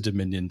back to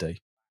Dominion Day.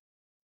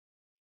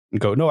 And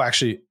go, no,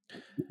 actually,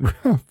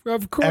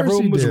 of course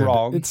everyone was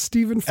wrong. It's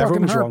Stephen fucking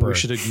Everyone was Harper. wrong. We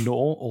should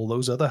ignore all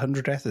those other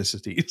 100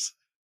 ethnicities.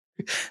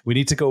 We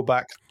need to go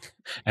back.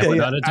 And we're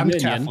not a and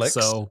Dominion, Catholics.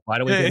 so why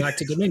don't we go back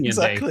to Dominion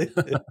exactly. Day?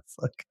 It's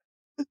like,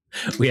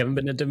 we haven't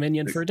been a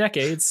Dominion for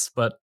decades,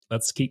 but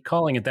let's keep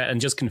calling it that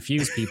and just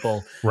confuse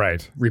people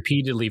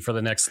repeatedly for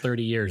the next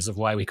 30 years of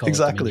why we call it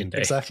Dominion Day.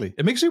 Exactly.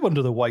 It makes me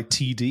wonder why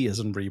TD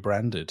isn't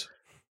rebranded.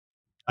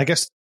 I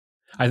guess.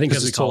 I think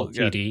because we call it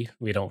TD,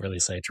 we don't really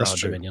say Toronto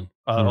Dominion.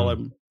 Kind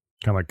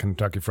of like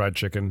Kentucky Fried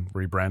Chicken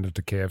rebranded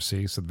to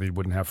KFC so they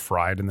wouldn't have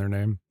fried in their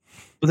name.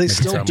 But they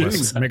still do.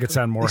 Make it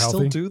sound more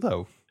healthy. They still do,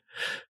 though.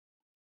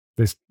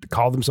 They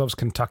call themselves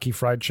Kentucky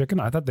Fried Chicken.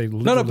 I thought they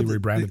literally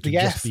rebranded to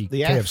just be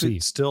KFC.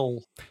 F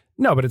still.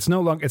 No, but it's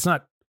no longer. It's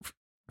not.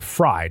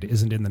 Fried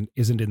isn't in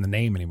the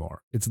name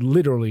anymore. It's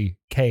literally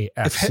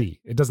KFC.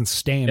 It doesn't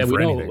stand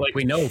for anything. Like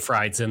we know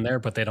fried's in there,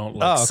 but they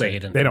don't say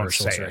it in they don't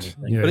commercials say or it.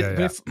 anything.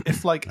 Yeah, But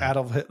if like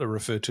Adolf Hitler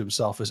referred to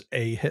himself as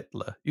a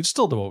Hitler, you'd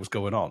still know what was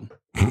going on.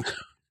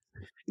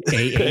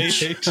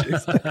 AH.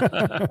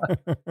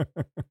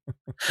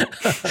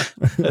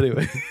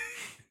 Anyway,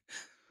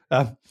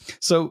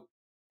 so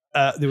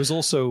there was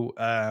also.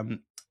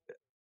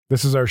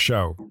 This is our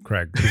show,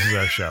 Craig. This is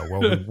our show.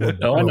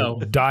 We'll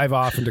dive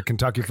off into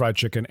Kentucky Fried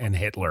Chicken and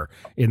Hitler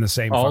in the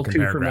same fucking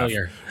paragraph.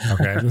 Familiar.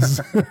 Okay.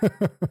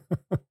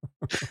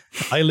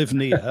 I live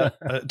near.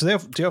 Do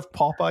you have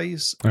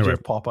Popeyes? Do you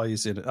have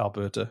Popeyes in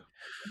Alberta?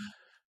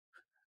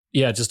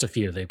 Yeah, just a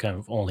few. They've kind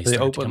of only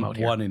started to come out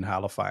here. They opened one in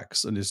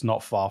Halifax, and it's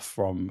not far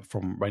from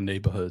my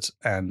neighborhood.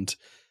 And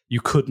you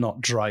could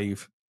not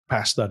drive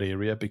past that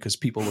area because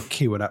people were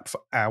queuing up for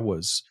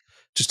hours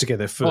just to get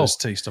their first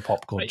taste of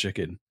popcorn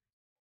chicken.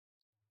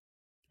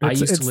 I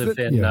used to live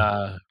in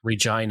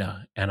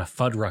Regina, and a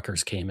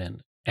Fuddruckers came in,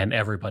 and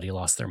everybody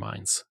lost their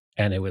minds.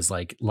 and it was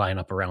like line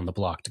up around the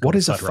block to go What to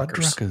is a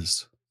Fuddruckers.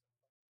 Fuddruckers?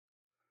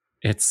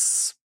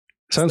 It's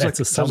sounds like a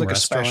restaurant.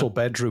 special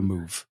bedroom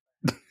move.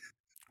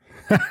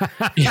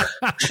 Yeah.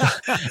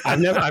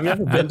 I've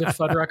never been to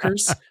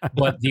Fuddruckers,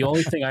 but the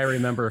only thing I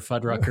remember of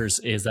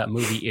Fuddruckers is that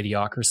movie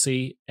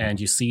Idiocracy, and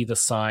you see the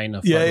sign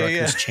of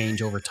Fuddruckers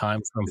change over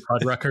time from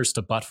Fuddruckers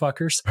to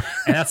Buttfuckers,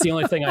 and that's the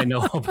only thing I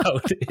know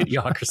about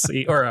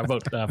Idiocracy or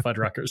about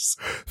Fuddruckers.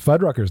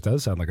 Fuddruckers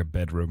does sound like a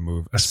bedroom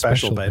move, a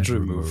special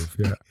bedroom move.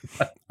 Yeah,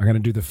 I'm gonna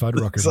do the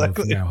Fuddruckers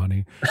move now,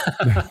 honey.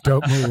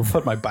 Don't move.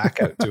 Put my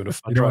back out doing a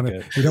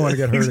Fuddrucker. You don't want to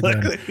get hurt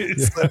again.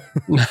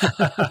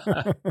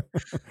 Yeah.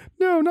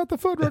 No, not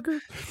the Fuddrucker.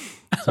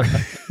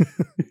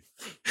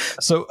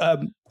 So,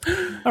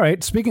 all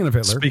right. Speaking of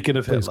Hitler,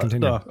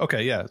 no,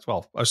 okay, yeah.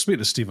 Well, I was speaking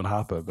to Stephen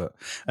Harper, but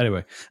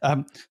anyway.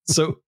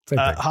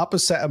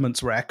 Harper's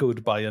sentiments were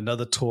echoed by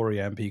another Tory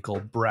MP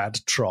called Brad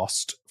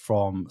Trost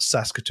from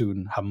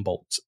Saskatoon,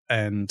 Humboldt,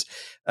 and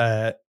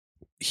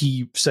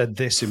he said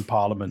this in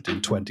Parliament in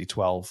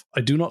 2012.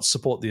 I do not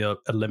support the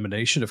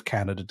elimination of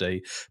Canada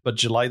Day, but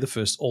July the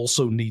 1st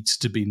also needs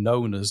to be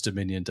known as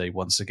Dominion Day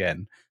once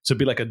again. So it'd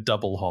be like a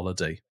double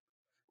holiday.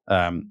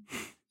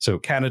 So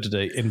Canada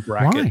Day in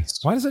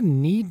brackets. Why does it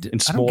need? In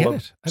smaller, I don't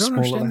get it. I don't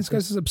understand this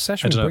guy's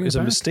obsession. I don't know. With It's a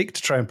back. mistake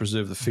to try and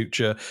preserve the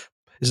future.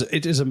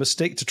 It is a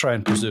mistake to try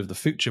and preserve the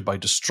future by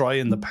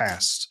destroying the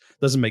past.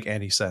 Doesn't make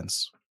any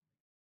sense.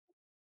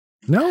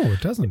 No, it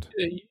doesn't.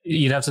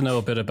 You'd have to know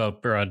a bit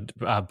about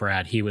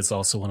Brad. He was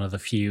also one of the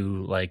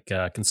few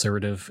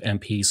conservative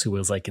MPs who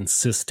was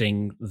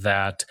insisting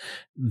that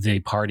the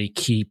party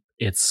keep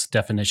its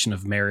definition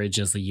of marriage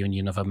as the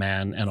union of a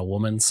man and a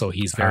woman. So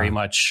he's very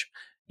much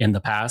in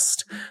the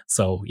past.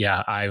 So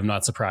yeah, I'm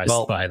not surprised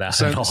by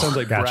that at all. Sounds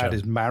like Gotcha. Brad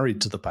is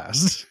married to the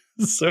past.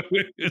 So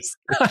it's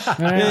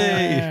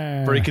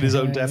breaking his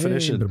own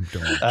definition.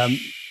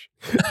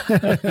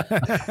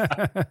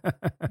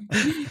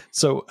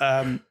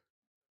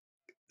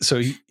 So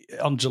he,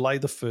 on July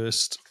the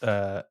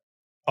 1st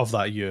of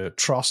that year,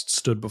 Trost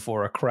stood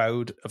before a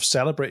crowd of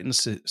celebrating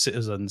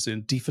citizens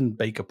in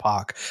Diefenbaker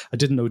Park. I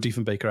didn't know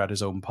Diefenbaker had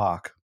his own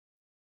park.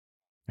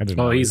 I didn't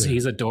know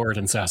he's adored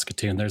in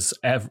Saskatoon. There's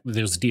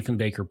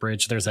Diefenbaker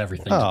Bridge. There's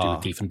everything to do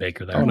with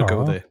Diefenbaker there. I want to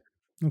go there.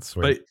 That's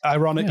sweet. But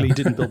ironically, he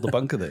didn't build the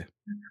bunker there.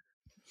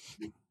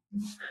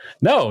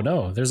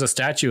 No. There's a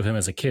statue of him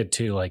as a kid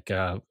too,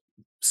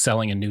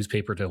 selling a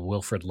newspaper to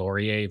Wilfrid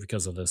Laurier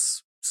because of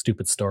this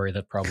stupid story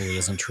that probably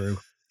isn't true.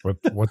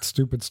 What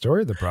stupid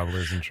story that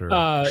probably isn't true?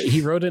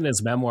 He wrote in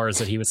his memoirs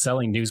that he was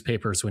selling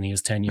newspapers when he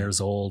was 10 years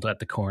old at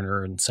the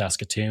corner in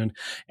Saskatoon,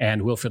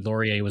 and Wilfrid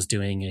Laurier was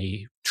doing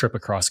a trip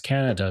across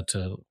Canada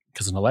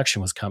because an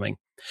election was coming.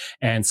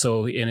 And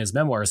so in his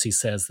memoirs, he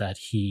says that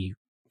he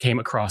came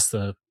across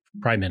the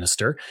prime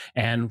minister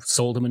and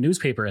sold him a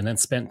newspaper and then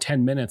spent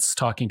 10 minutes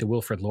talking to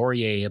Wilfrid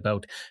Laurier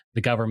about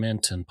the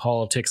government and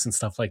politics and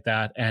stuff like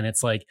that. And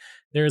it's like,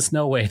 there's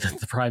no way that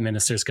the prime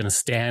minister is going to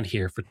stand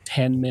here for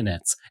 10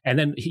 minutes. And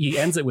then he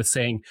ends it with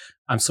saying,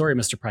 I'm sorry,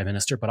 Mr. Prime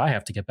Minister, but I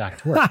have to get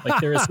back to work.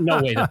 There is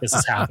no way that this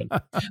has happened.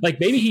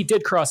 Maybe he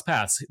did cross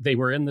paths. They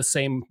were in the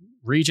same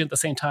region at the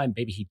same time.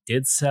 Maybe he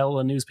did sell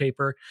a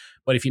newspaper.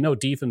 But if you know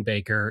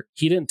Diefenbaker,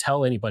 he didn't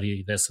tell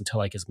anybody this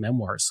until his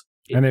memoirs.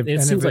 And if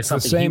seems it's like the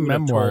something same he would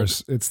have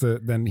memoirs,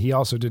 then he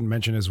also didn't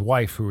mention his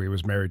wife, who he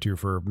was married to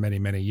for many,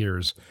 many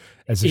years,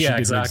 as if she didn't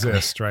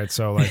exist, right?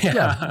 So, he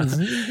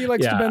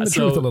likes to bend the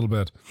truth a little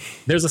bit.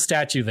 There's a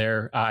statue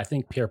there. I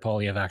think Pierre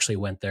Poilievre actually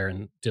went there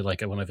and did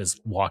one of his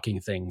walking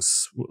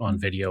things on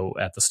video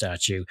at the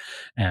statue.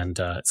 And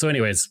so,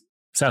 anyways,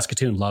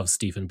 Saskatoon loves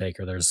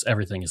Diefenbaker.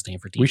 Everything is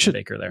named for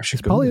Diefenbaker there.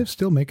 Is Poilievre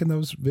still making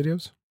those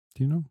videos?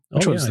 Do you know?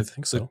 Which ones? I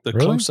think so. The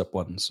close-up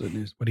ones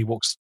when he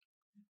walks.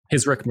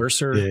 His Rick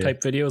Mercer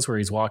type videos where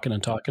he's walking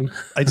and talking.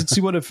 I did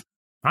see one of.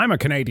 I'm a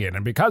Canadian,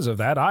 and because of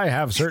that, I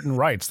have certain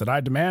rights that I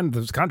demand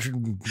this country.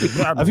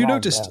 Have you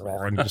noticed?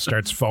 And he just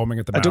starts foaming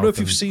at the mouth. I don't know if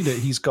you've seen it.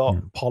 He's got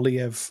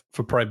Poilievre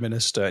for Prime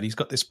Minister, and he's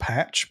got this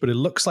patch, but it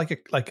looks like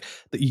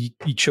that he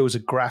chose a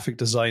graphic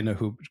designer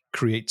who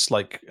creates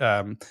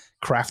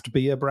craft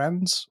beer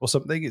brands or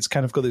something. It's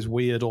kind of got this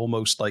weird,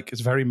 almost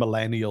it's very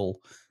millennial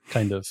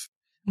kind of.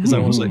 Is that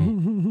almost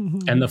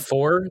and the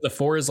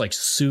four is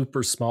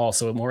super small,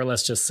 so it more or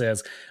less just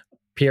says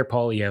Pierre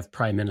Poilievre,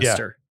 Prime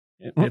Minister.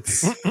 Yeah.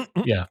 It's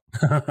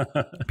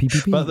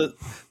PPP. But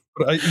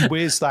he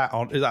wears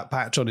that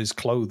patch on his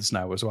clothes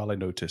now as well. I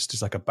noticed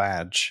it's like a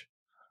badge.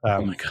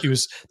 Oh my God.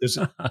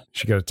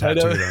 She got a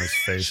tattoo on his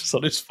face, just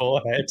on his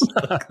forehead.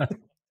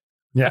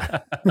 Yeah,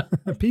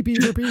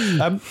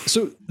 PPP.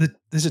 So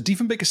there's a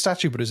Diefenbaker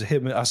statue, but it's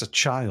him as a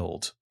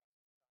child.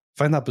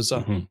 Find that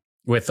bizarre. Mm-hmm.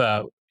 With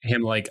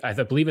him, I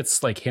believe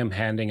it's him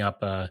handing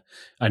up a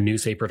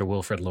newspaper to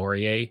Wilfrid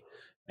Laurier,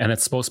 and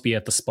it's supposed to be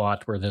at the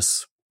spot where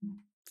this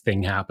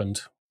thing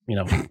happened.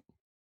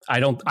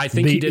 I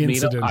think he did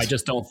meet him. I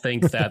just don't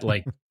think that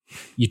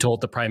you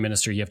told the prime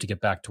minister you have to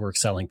get back to work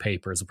selling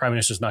papers. The prime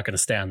minister's not going to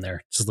stand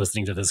there just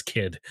listening to this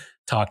kid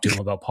talk to him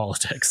about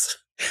politics.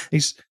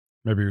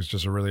 Maybe he was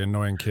just a really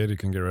annoying kid. You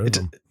can get rid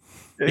of him.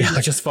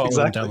 just follow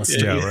him down the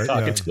street,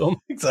 talking to him.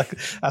 Exactly.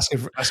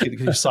 Asking,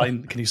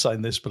 can you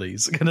sign this,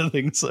 please? Kind of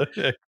thing. So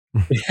yeah,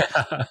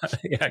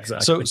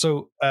 exactly.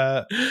 So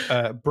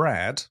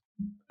Brad,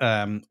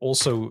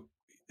 also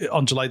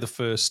on July the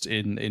 1st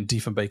in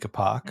Diefenbaker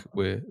Park,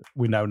 where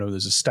we now know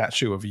there's a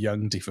statue of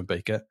young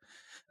Diefenbaker.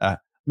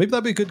 Maybe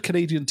that'd be a good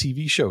Canadian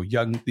TV show,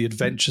 The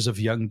Adventures of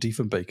Young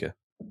Diefenbaker.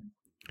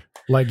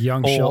 Like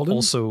Young Sheldon?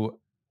 Also,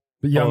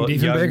 Young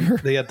Diefenbaker?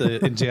 They had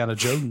the Indiana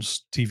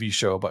Jones TV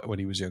show about when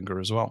he was younger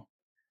as well.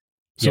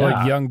 So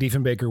like Young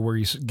Diefenbaker, where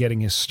he's getting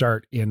his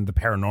start in the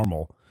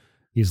paranormal.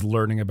 He's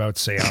learning about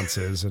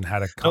seances and how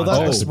to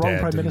contact that's the the wrong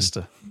dead Prime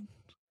Minister.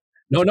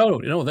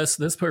 No. This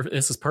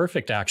is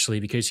perfect, actually,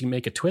 because you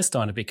make a twist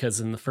on it.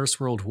 Because in the First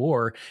World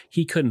War,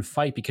 he couldn't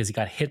fight because he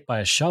got hit by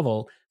a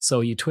shovel.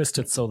 So you twist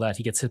it so that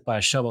he gets hit by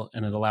a shovel,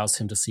 and it allows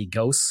him to see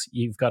ghosts.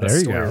 You've got a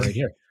story right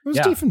here. It was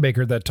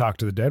Diefenbaker that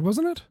talked to the dead,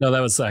 wasn't it? No, that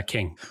was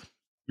King.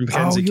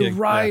 Mackenzie You're King.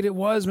 right. It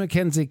was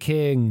Mackenzie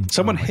King.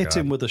 Someone hit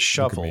him with a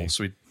shovel,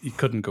 so he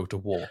couldn't go to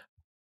war.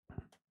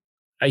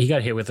 He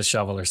got hit with a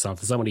shovel or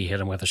something. Somebody hit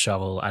him with a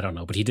shovel. I don't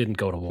know, but he didn't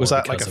go to war. Was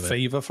that like a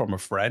favor from a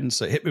friend?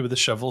 So hit me with a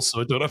shovel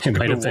so I don't have to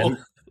go to war.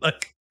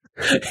 Like,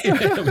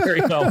 very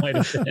well might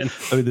have been.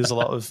 I mean, there's a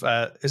lot of.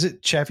 Is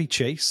it Chevy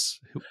Chase?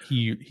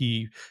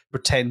 He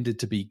pretended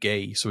to be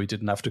gay so he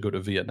didn't have to go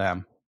to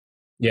Vietnam.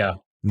 Yeah.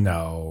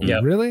 No. Yeah.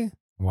 Really?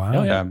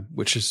 Wow.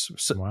 Which is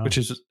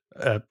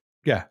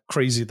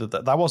crazy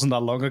that wasn't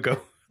that long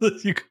ago.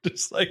 That you could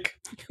just like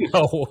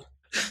no.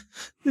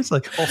 It's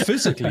like,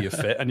 physically you're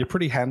fit and you're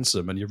pretty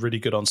handsome and you're really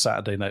good on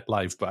Saturday Night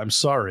Live, but I'm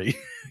sorry,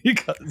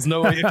 there's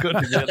no way you're good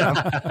to Vietnam.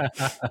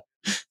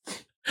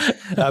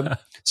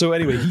 So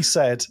anyway, he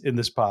said in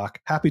this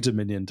park, Happy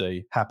Dominion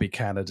Day, Happy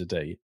Canada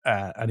Day.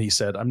 And he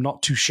said, I'm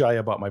not too shy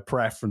about my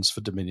preference for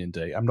Dominion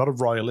Day. I'm not a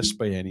royalist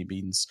by any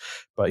means,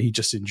 but he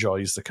just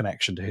enjoys the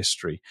connection to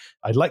history.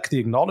 I like the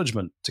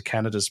acknowledgement to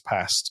Canada's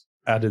past,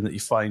 adding that he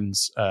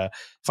finds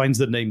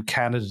the name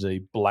Canada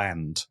Day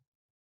bland.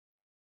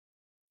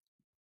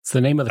 It's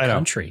the name of the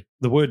country.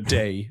 The word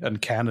day and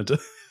Canada.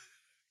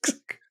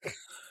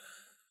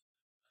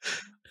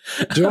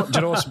 do you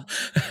know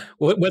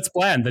what's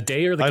bland? The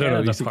day or the Canada I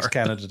don't know. He part? thinks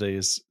Canada Day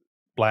is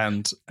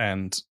bland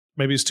and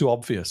maybe it's too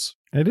obvious.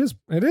 It is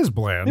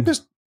bland.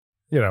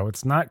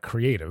 It's not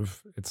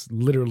creative. It's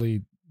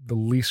literally the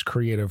least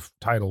creative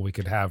title we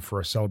could have for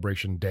a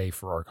celebration day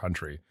for our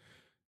country.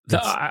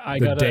 I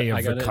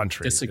gotta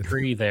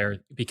disagree there,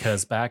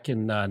 because back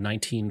in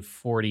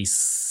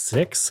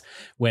 1946,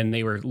 when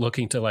they were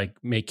looking to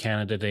make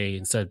Canada Day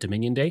instead of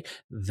Dominion Day,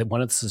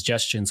 one of the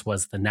suggestions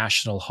was the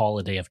National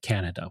Holiday of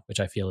Canada,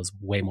 which I feel is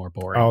way more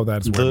boring. Oh,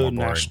 that's way the more boring.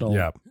 national.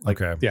 Yeah.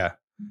 Okay. Yeah.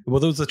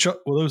 Well, those the choices.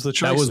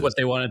 That was what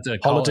they wanted to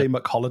call Holiday it.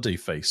 McHoliday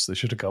face. They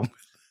should have come.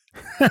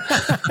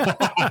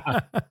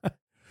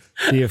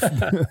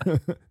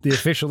 The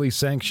officially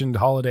sanctioned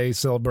holiday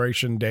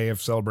celebration day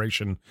of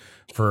celebration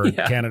for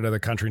Canada, the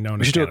country known as.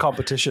 We should do a Canada.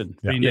 competition.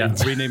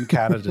 Rename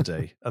Canada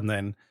Day, and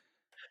then,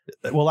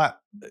 that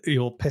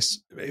you'll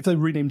piss if they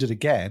renamed it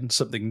again,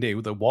 something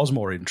new that was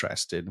more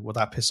interesting. Will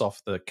that piss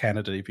off the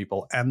Canada Day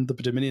people and the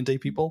Dominion Day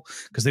people,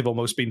 because they've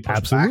almost been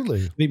pushed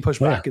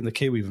back in the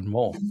queue even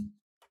more.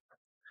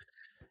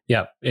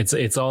 Yeah,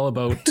 it's all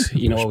about,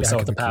 what we saw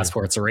with the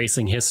passports,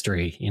 erasing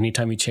history.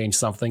 Anytime you change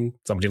something,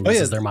 somebody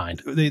loses their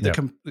mind.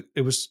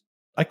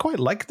 I quite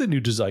like the new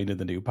design of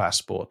the new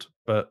passport,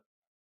 but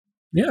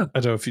I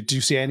don't know do you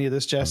see any of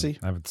this, Jesse?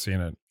 I haven't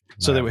seen it.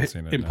 So there were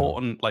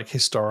important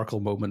historical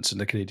moments in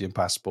the Canadian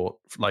passport,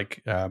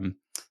 like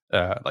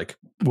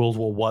World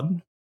War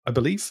One, I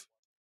believe.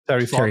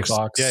 Terry Fox.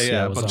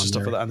 Yeah, a bunch of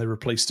stuff like that, and they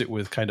replaced it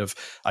with kind of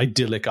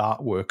idyllic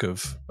artwork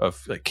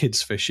of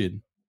kids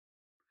fishing.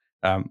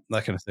 That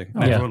kind of thing.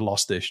 Everyone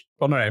lost their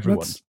well, not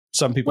everyone.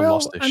 Some people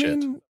lost their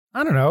shit.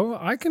 I don't know.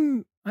 I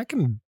can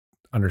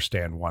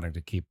understand wanting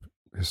to keep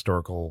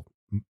historical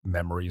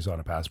memories on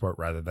a passport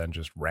rather than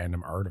just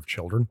random art of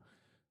children.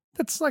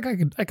 That's I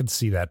could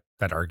see that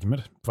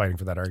argument, fighting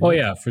for that argument. Oh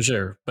yeah, for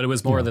sure. But it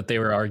was more that they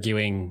were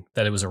arguing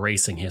that it was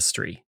erasing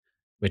history,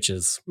 which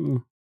is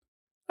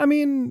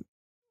okay.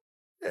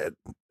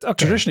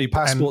 Traditionally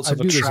passports are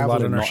for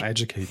traveling, not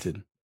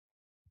educated.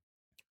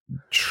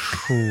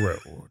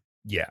 True.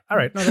 Yeah. All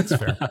right. No, that's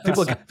fair.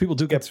 People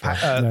do get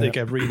they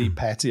get really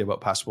petty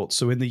about passports.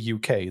 So in the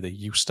UK, they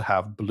used to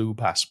have blue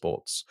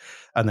passports,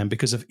 and then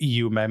because of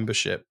EU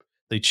membership,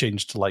 they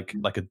changed to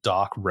like a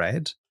dark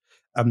red.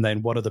 And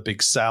then one of the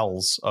big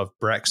sells of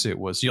Brexit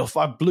was, you'll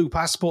have blue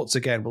passports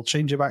again. We'll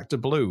change it back to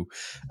blue,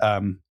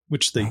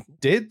 which they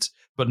did.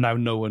 But now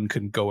no one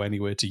can go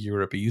anywhere to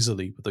Europe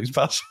easily with those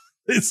passports.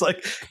 It's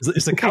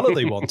the color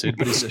they wanted,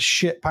 but it's a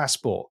shit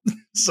passport.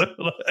 So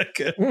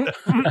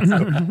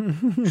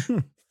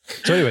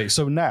So anyway,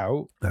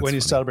 now when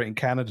you're celebrating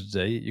Canada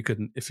Day, you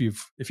can, if you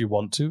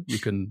want to, you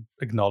can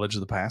acknowledge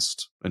the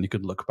past and you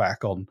can look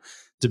back on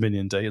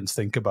Dominion Day and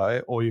think about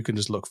it, or you can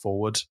just look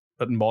forward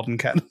at modern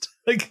Canada,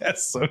 I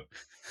guess. So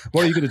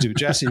what are you going to do,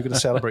 Jesse? Are you going to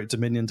celebrate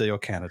Dominion Day or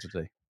Canada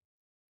Day?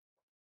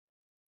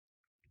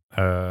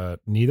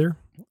 Neither.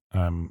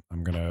 I'm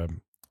going to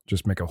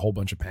just make a whole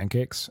bunch of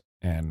pancakes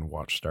and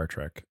watch Star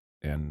Trek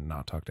and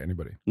not talk to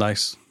anybody.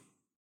 Nice.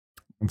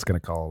 I'm going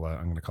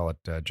to call it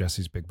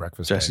Jesse's Big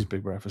Breakfast Day. Jesse's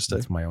Big Breakfast Day.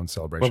 It's my own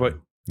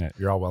celebration. Yeah,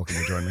 you're all welcome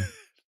to join me.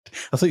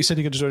 I thought you said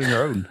you could join on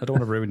your own. I don't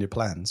want to ruin your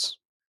plans.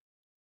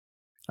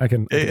 I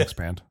can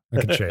expand. I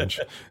can change.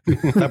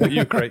 How about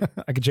you, Craig?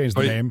 I can change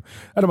the name.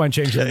 I don't mind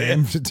changing the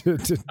name to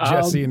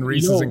Jesse and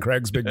Reese's and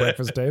Craig's Big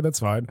Breakfast Day. That's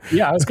fine.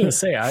 Yeah, I was going to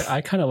say, I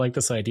kind of like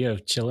this idea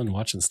of chilling,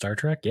 watching Star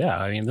Trek. Yeah,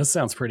 I mean, this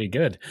sounds pretty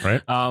good.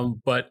 Right.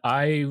 But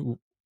I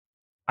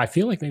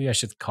feel like maybe I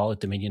should call it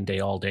Dominion Day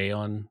all day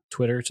on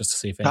Twitter just to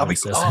see if anyone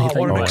says anything.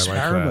 What an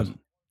experiment.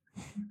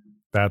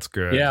 That's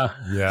good. Yeah.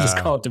 Just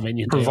call it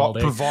Dominion Day all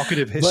day.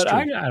 Provocative history. But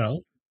I don't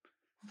know.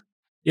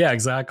 Yeah,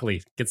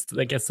 exactly.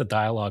 That gets the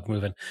dialogue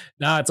moving.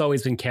 No, it's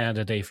always been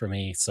Canada Day for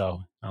me,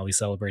 so I'll be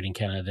celebrating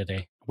Canada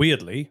Day.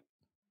 Weirdly,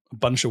 a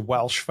bunch of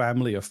Welsh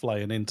family are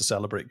flying in to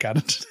celebrate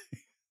Canada Day.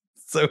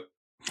 So,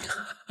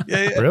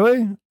 yeah.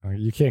 Really?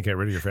 You can't get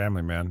rid of your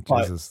family, man.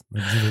 Jesus,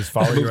 they just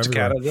follow you to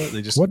Canada.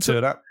 They just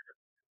turn up.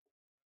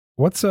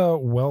 What's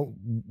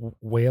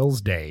Wales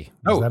Day?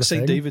 Is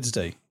St. David's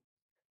Day.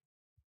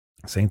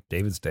 St.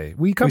 David's Day.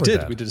 We covered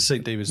that. We did a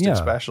St. David's Day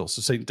special.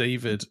 So St.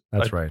 David.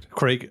 That's right.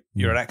 Craig,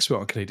 you're an expert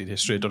on Canadian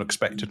history. I don't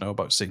expect you to know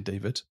about St.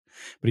 David,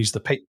 but he's the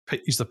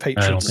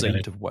patron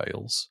saint of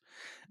Wales.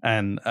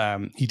 And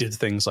he did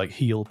things like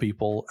heal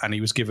people, and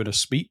he was given a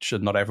speech,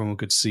 and not everyone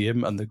could see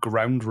him, and the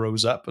ground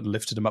rose up and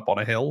lifted him up on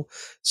a hill.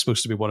 It's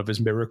supposed to be one of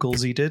his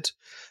miracles he did.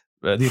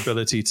 The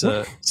ability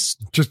to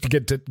just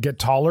to get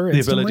taller. The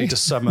instantly? Ability to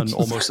summon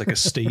almost like a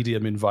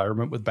stadium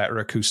environment with better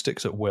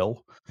acoustics at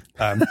will.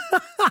 And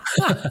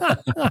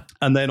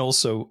then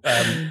also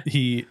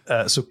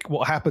so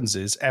what happens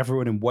is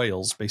everyone in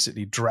Wales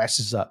basically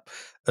dresses up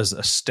as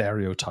a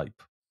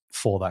stereotype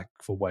for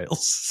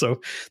Wales. So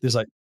there's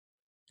like,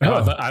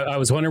 I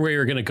was wondering where you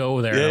were going to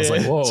go there. Yeah, I was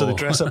like, whoa. So they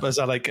dress up as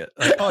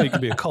you can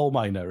be a coal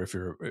miner if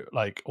you're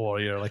like, or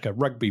you're like a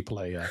rugby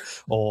player,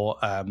 or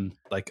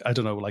like, I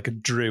don't know, like a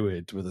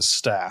druid with a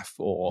staff,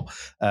 or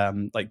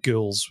like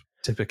girls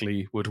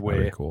typically would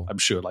wear, I'm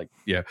sure, like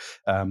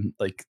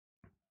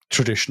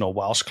traditional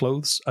Welsh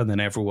clothes. And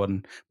then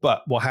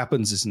but what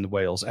happens is in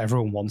Wales,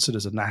 everyone wants it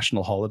as a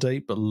national holiday,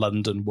 but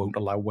London won't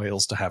allow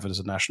Wales to have it as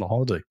a national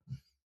holiday.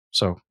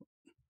 So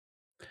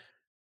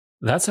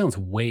that sounds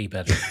way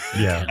better.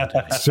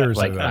 Yeah,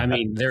 seriously. Like, I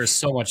mean, there's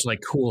so much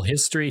like cool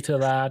history to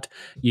that.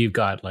 You've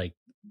got like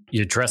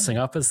you're dressing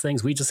up as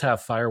things. We just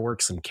have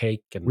fireworks and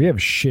cake, and we have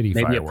shitty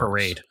maybe fireworks. A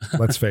parade.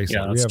 Let's face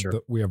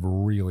it, we have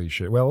really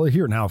shit. Well,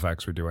 here in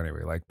Halifax we do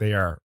anyway. Like they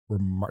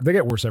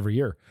get worse every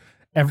year,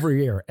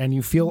 and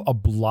you feel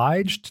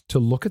obliged to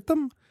look at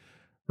them.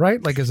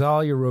 Right? Like, as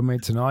all your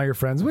roommates and all your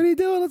friends, what are you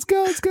doing? Let's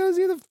go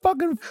see the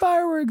fucking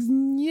fireworks.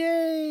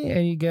 Yay.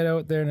 And you get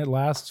out there and it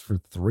lasts for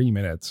 3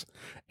 minutes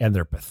and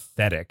they're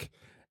pathetic.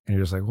 And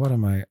you're just like, what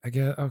am I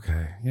get?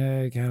 Okay.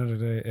 Yay, Canada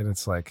Day. And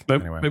it's like,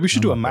 anyway. Maybe we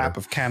should do a map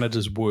of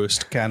Canada's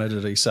worst Canada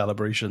Day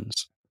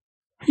celebrations.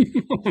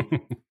 You're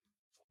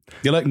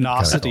like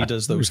Narcity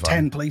does those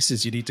 10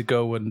 places you need to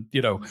go, and,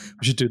 we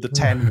should do the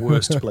 10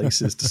 worst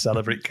places to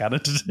celebrate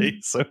Canada Day.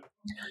 So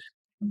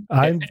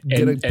I'm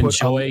going to put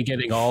Joey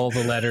getting all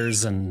the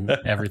letters and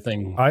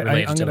everything. I'm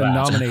going to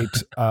nominate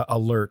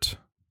Alert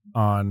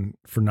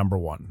for number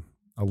one.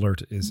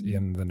 Alert is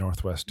in the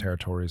Northwest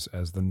Territories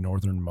as the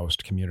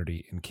northernmost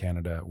community in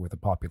Canada with a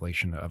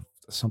population of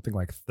something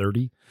like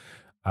 30,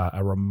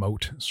 a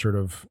remote sort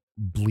of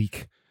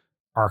bleak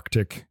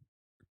Arctic,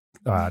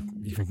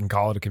 you can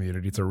call it a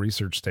community. It's a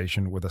research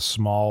station with a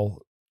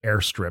small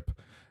airstrip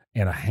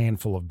and a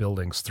handful of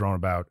buildings thrown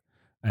about,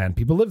 and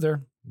people live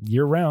there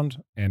year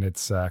round, and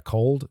it's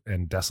cold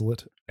and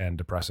desolate and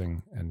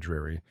depressing and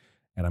dreary.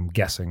 And I'm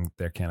guessing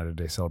their Canada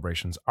Day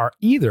celebrations are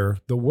either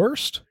the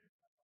worst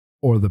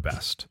or the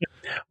best.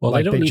 Well,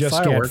 like, they don't need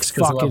fireworks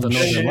because of the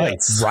Northern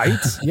Lights. Right?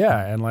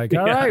 Yeah. And like,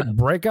 all right,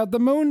 break out the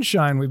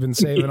moonshine we've been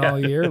saving all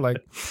year. Like,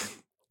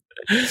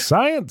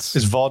 science.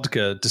 Is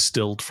vodka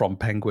distilled from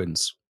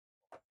penguins?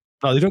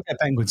 No, they don't get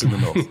penguins in the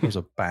north. That was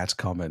a bad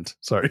comment.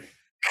 Sorry.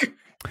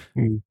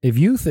 If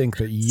you think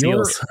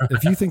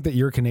that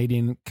your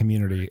Canadian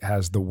community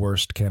has the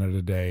worst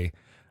Canada Day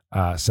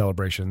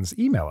celebrations,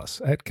 email us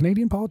at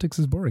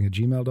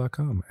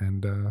CanadianPoliticsIsBoring@gmail.com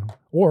and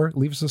or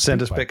leave us a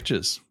send us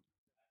pictures.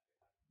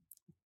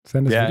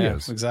 Send us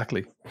videos. Yeah,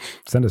 exactly.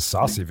 Send us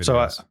saucy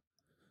videos.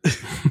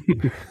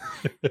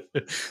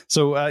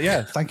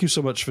 So thank you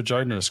so much for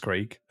joining us,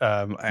 Craig,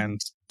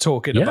 and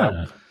talking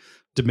about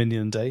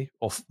Dominion Day,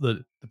 or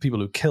the people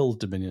who killed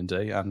Dominion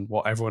Day, and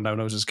what everyone now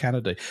knows as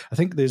Canada Day. I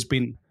think there's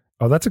been...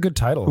 Oh, that's a good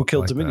title. Who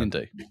Killed Dominion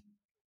Day?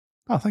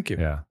 Oh, thank you.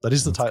 Yeah, that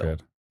is the title.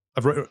 Good.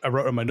 I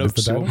wrote in my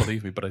notes, so you won't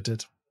believe me, but I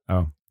did.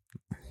 Oh.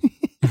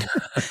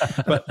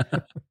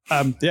 But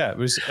it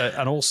was,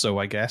 and also,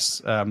 I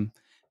guess, I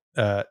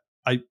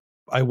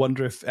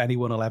wonder if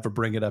anyone will ever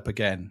bring it up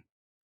again.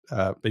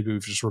 Maybe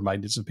we've just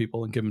reminded some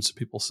people and given some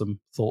people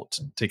some thought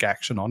to take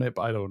action on it,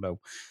 but I don't know.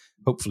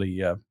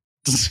 Hopefully, I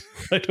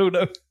don't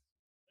know.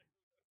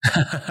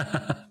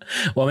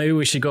 Well, maybe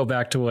we should go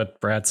back to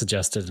what Brad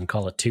suggested and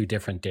call it 2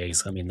 different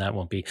days. I mean, that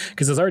won't be,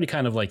 because it's already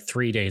kind of like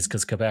 3 days,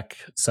 because Quebec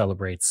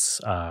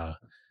celebrates, what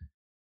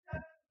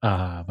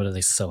do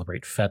they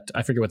celebrate? Fête.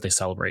 I forget what they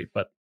celebrate,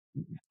 but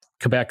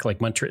Quebec,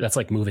 like Montreal, that's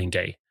like moving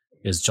day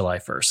is July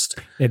 1st.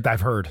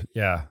 I've heard.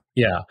 Yeah.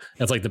 Yeah.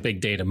 That's like the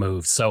big day to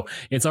move. So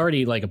it's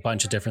already like a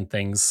bunch of different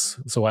things.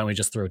 So why don't we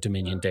just throw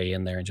Dominion Day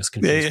in there and just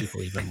confuse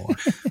people even more?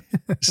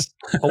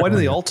 Or why do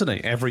they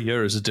alternate? Every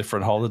year is a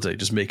different holiday.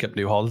 Just make up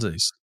new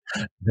holidays.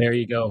 There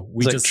you go.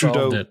 We It's just like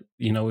solved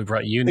Trudeau. it. We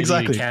brought unity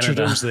Exactly. to Canada.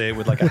 Trudeau's there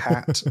with like a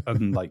hat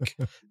and like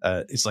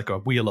it's like a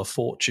wheel of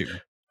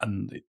fortune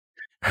and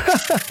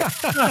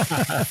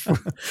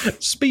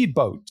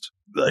speedboat.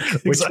 Like,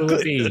 Which will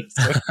it be?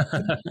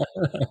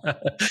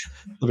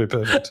 That'll be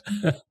perfect.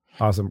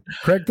 Awesome.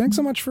 Craig, thanks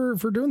so much for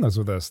doing this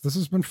with us. This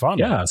has been fun.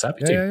 Yeah, I was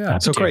happy to. Yeah.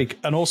 So, Craig,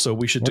 and also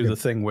we should do the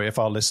thing where if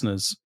our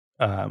listeners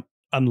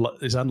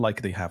is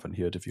unlikely they haven't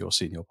heard of your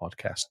senior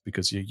podcast,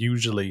 because you're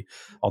usually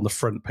on the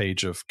front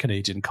page of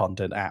Canadian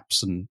content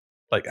apps and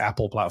like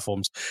Apple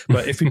platforms.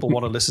 But if people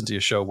want to listen to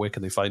your show, where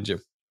can they find you?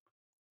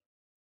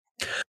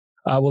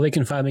 Well, they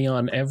can find me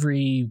on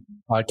every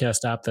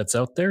podcast app that's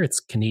out there.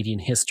 It's Canadian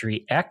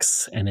History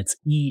X, and it's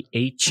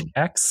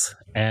EHX.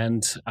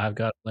 And I've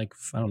got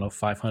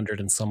 500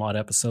 and some odd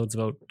episodes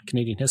about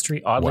Canadian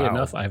history. Oddly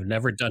enough, I've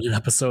never done an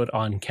episode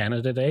on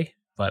Canada Day,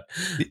 but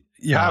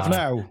you have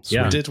now.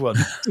 Yeah. We did one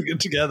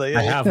together. Yeah.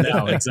 I have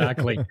now,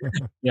 exactly.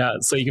 Yeah,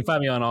 so you can find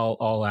me on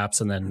all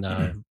apps, and then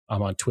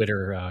I'm on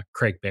Twitter,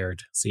 Craig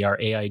Baird,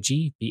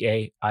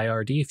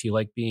 CraigBaird, if you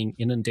like being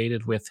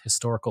inundated with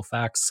historical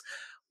facts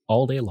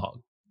all day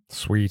long.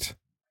 Sweet.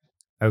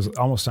 That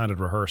almost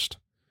sounded rehearsed.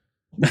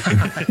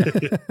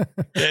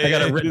 I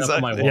got it written up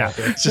on my wall. Yeah,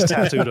 it's just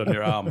tattooed on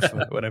your arm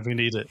for whenever you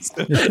need it.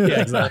 Yeah,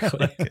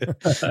 exactly.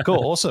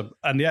 Cool, awesome,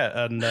 and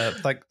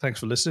thanks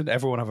for listening.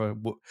 Everyone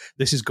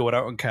this is going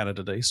out on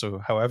Canada Day, so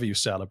however you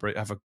celebrate,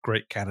 have a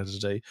great Canada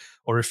Day.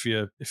 Or if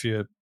you're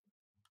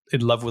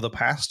in love with the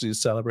past, you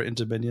celebrate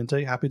Dominion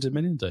Day. Happy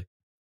Dominion Day.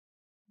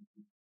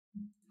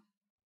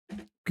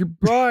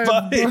 Goodbye.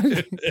 Bye.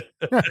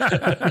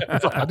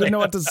 I didn't know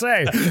what to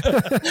say.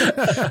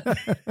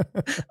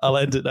 I'll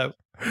end it now.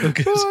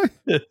 Okay.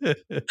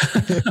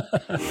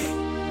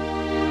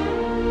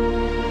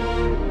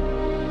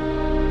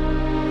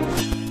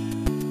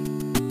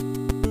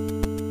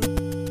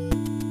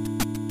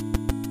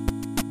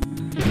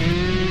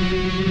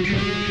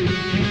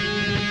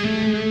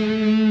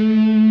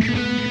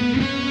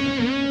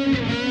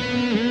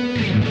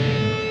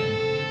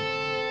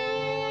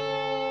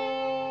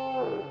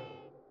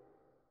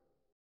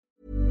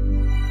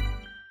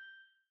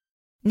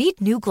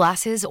 Need new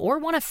glasses or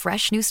want a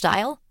fresh new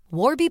style?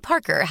 Warby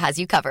Parker has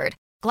you covered.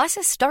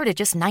 Glasses start at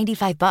just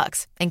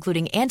 $95,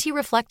 including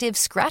anti-reflective,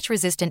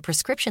 scratch-resistant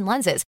prescription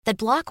lenses that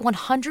block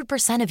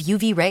 100% of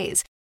UV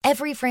rays.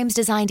 Every frame's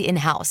designed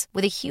in-house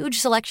with a huge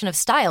selection of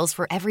styles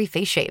for every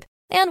face shape.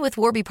 And with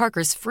Warby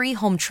Parker's free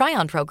home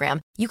try-on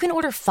program, you can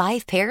order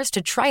 5 pairs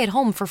to try at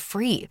home for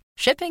free.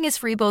 Shipping is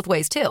free both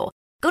ways, too.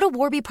 Go to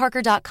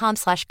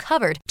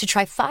warbyparker.com/covered to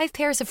try 5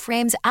 pairs of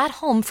frames at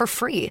home for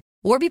free.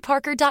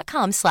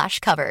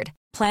 warbyparker.com/covered.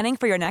 Planning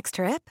for your next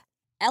trip?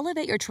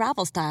 Elevate your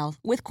travel style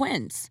with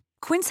Quince.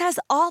 Quince has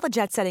all the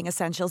jet-setting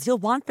essentials you'll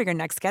want for your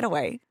next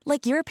getaway,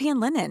 like European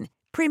linen,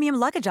 premium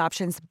luggage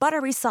options,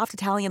 buttery soft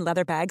Italian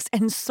leather bags,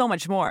 and so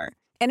much more.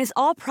 And is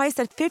all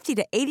priced at 50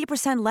 to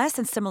 80% less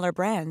than similar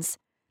brands.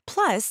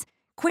 Plus,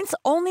 Quince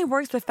only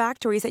works with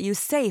factories that use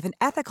safe and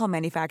ethical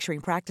manufacturing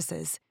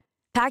practices.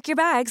 Pack your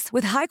bags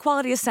with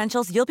high-quality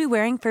essentials you'll be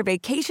wearing for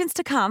vacations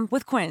to come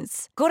with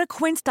Quince. Go to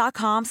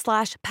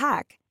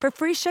quince.com/pack for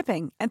free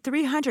shipping and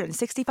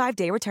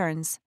 365-day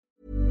returns.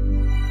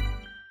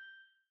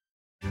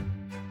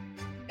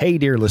 Hey,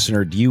 dear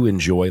listener, do you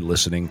enjoy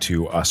listening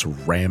to us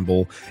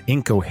ramble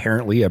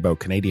incoherently about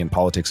Canadian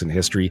politics and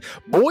history?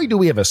 Boy, do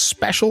we have a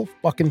special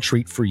fucking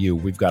treat for you.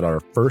 We've got our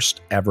first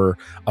ever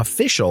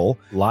official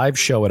live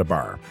show at a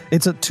bar.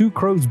 It's at Two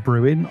Crows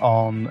Brewing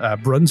on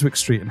Brunswick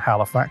Street in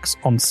Halifax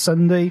on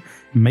Sunday,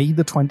 May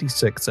the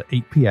 26th at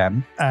 8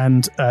 p.m.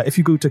 And if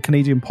you go to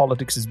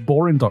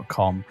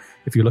CanadianPoliticsIsBoring.com,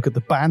 if you look at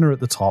the banner at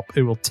the top,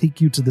 it will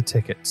take you to the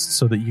tickets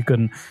so that you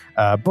can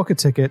book a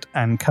ticket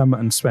and come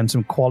and spend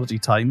some quality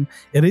time.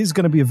 It is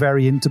going to be a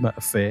very intimate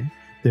affair.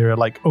 There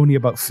are only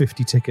about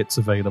 50 tickets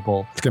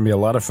available. It's going to be a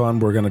lot of fun.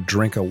 We're going to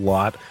drink a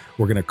lot.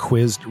 We're going to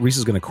quiz. Reese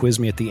is going to quiz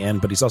me at the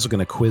end, but he's also going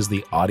to quiz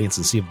the audience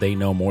and see if they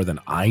know more than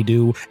I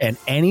do. And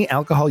any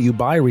alcohol you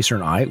buy, Reese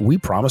and I, we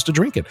promise to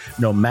drink it,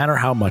 no matter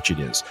how much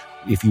it is.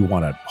 If you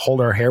want to hold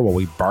our hair while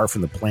we barf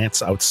in the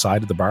plants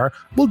outside of the bar,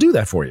 we'll do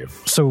that for you.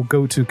 So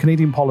go to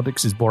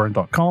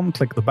CanadianPoliticsIsBoring.com,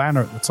 click the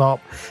banner at the top,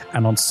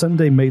 and on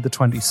Sunday, May the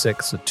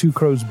 26th at Two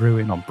Crows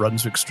Brewing on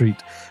Brunswick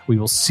Street, we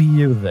will see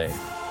you there.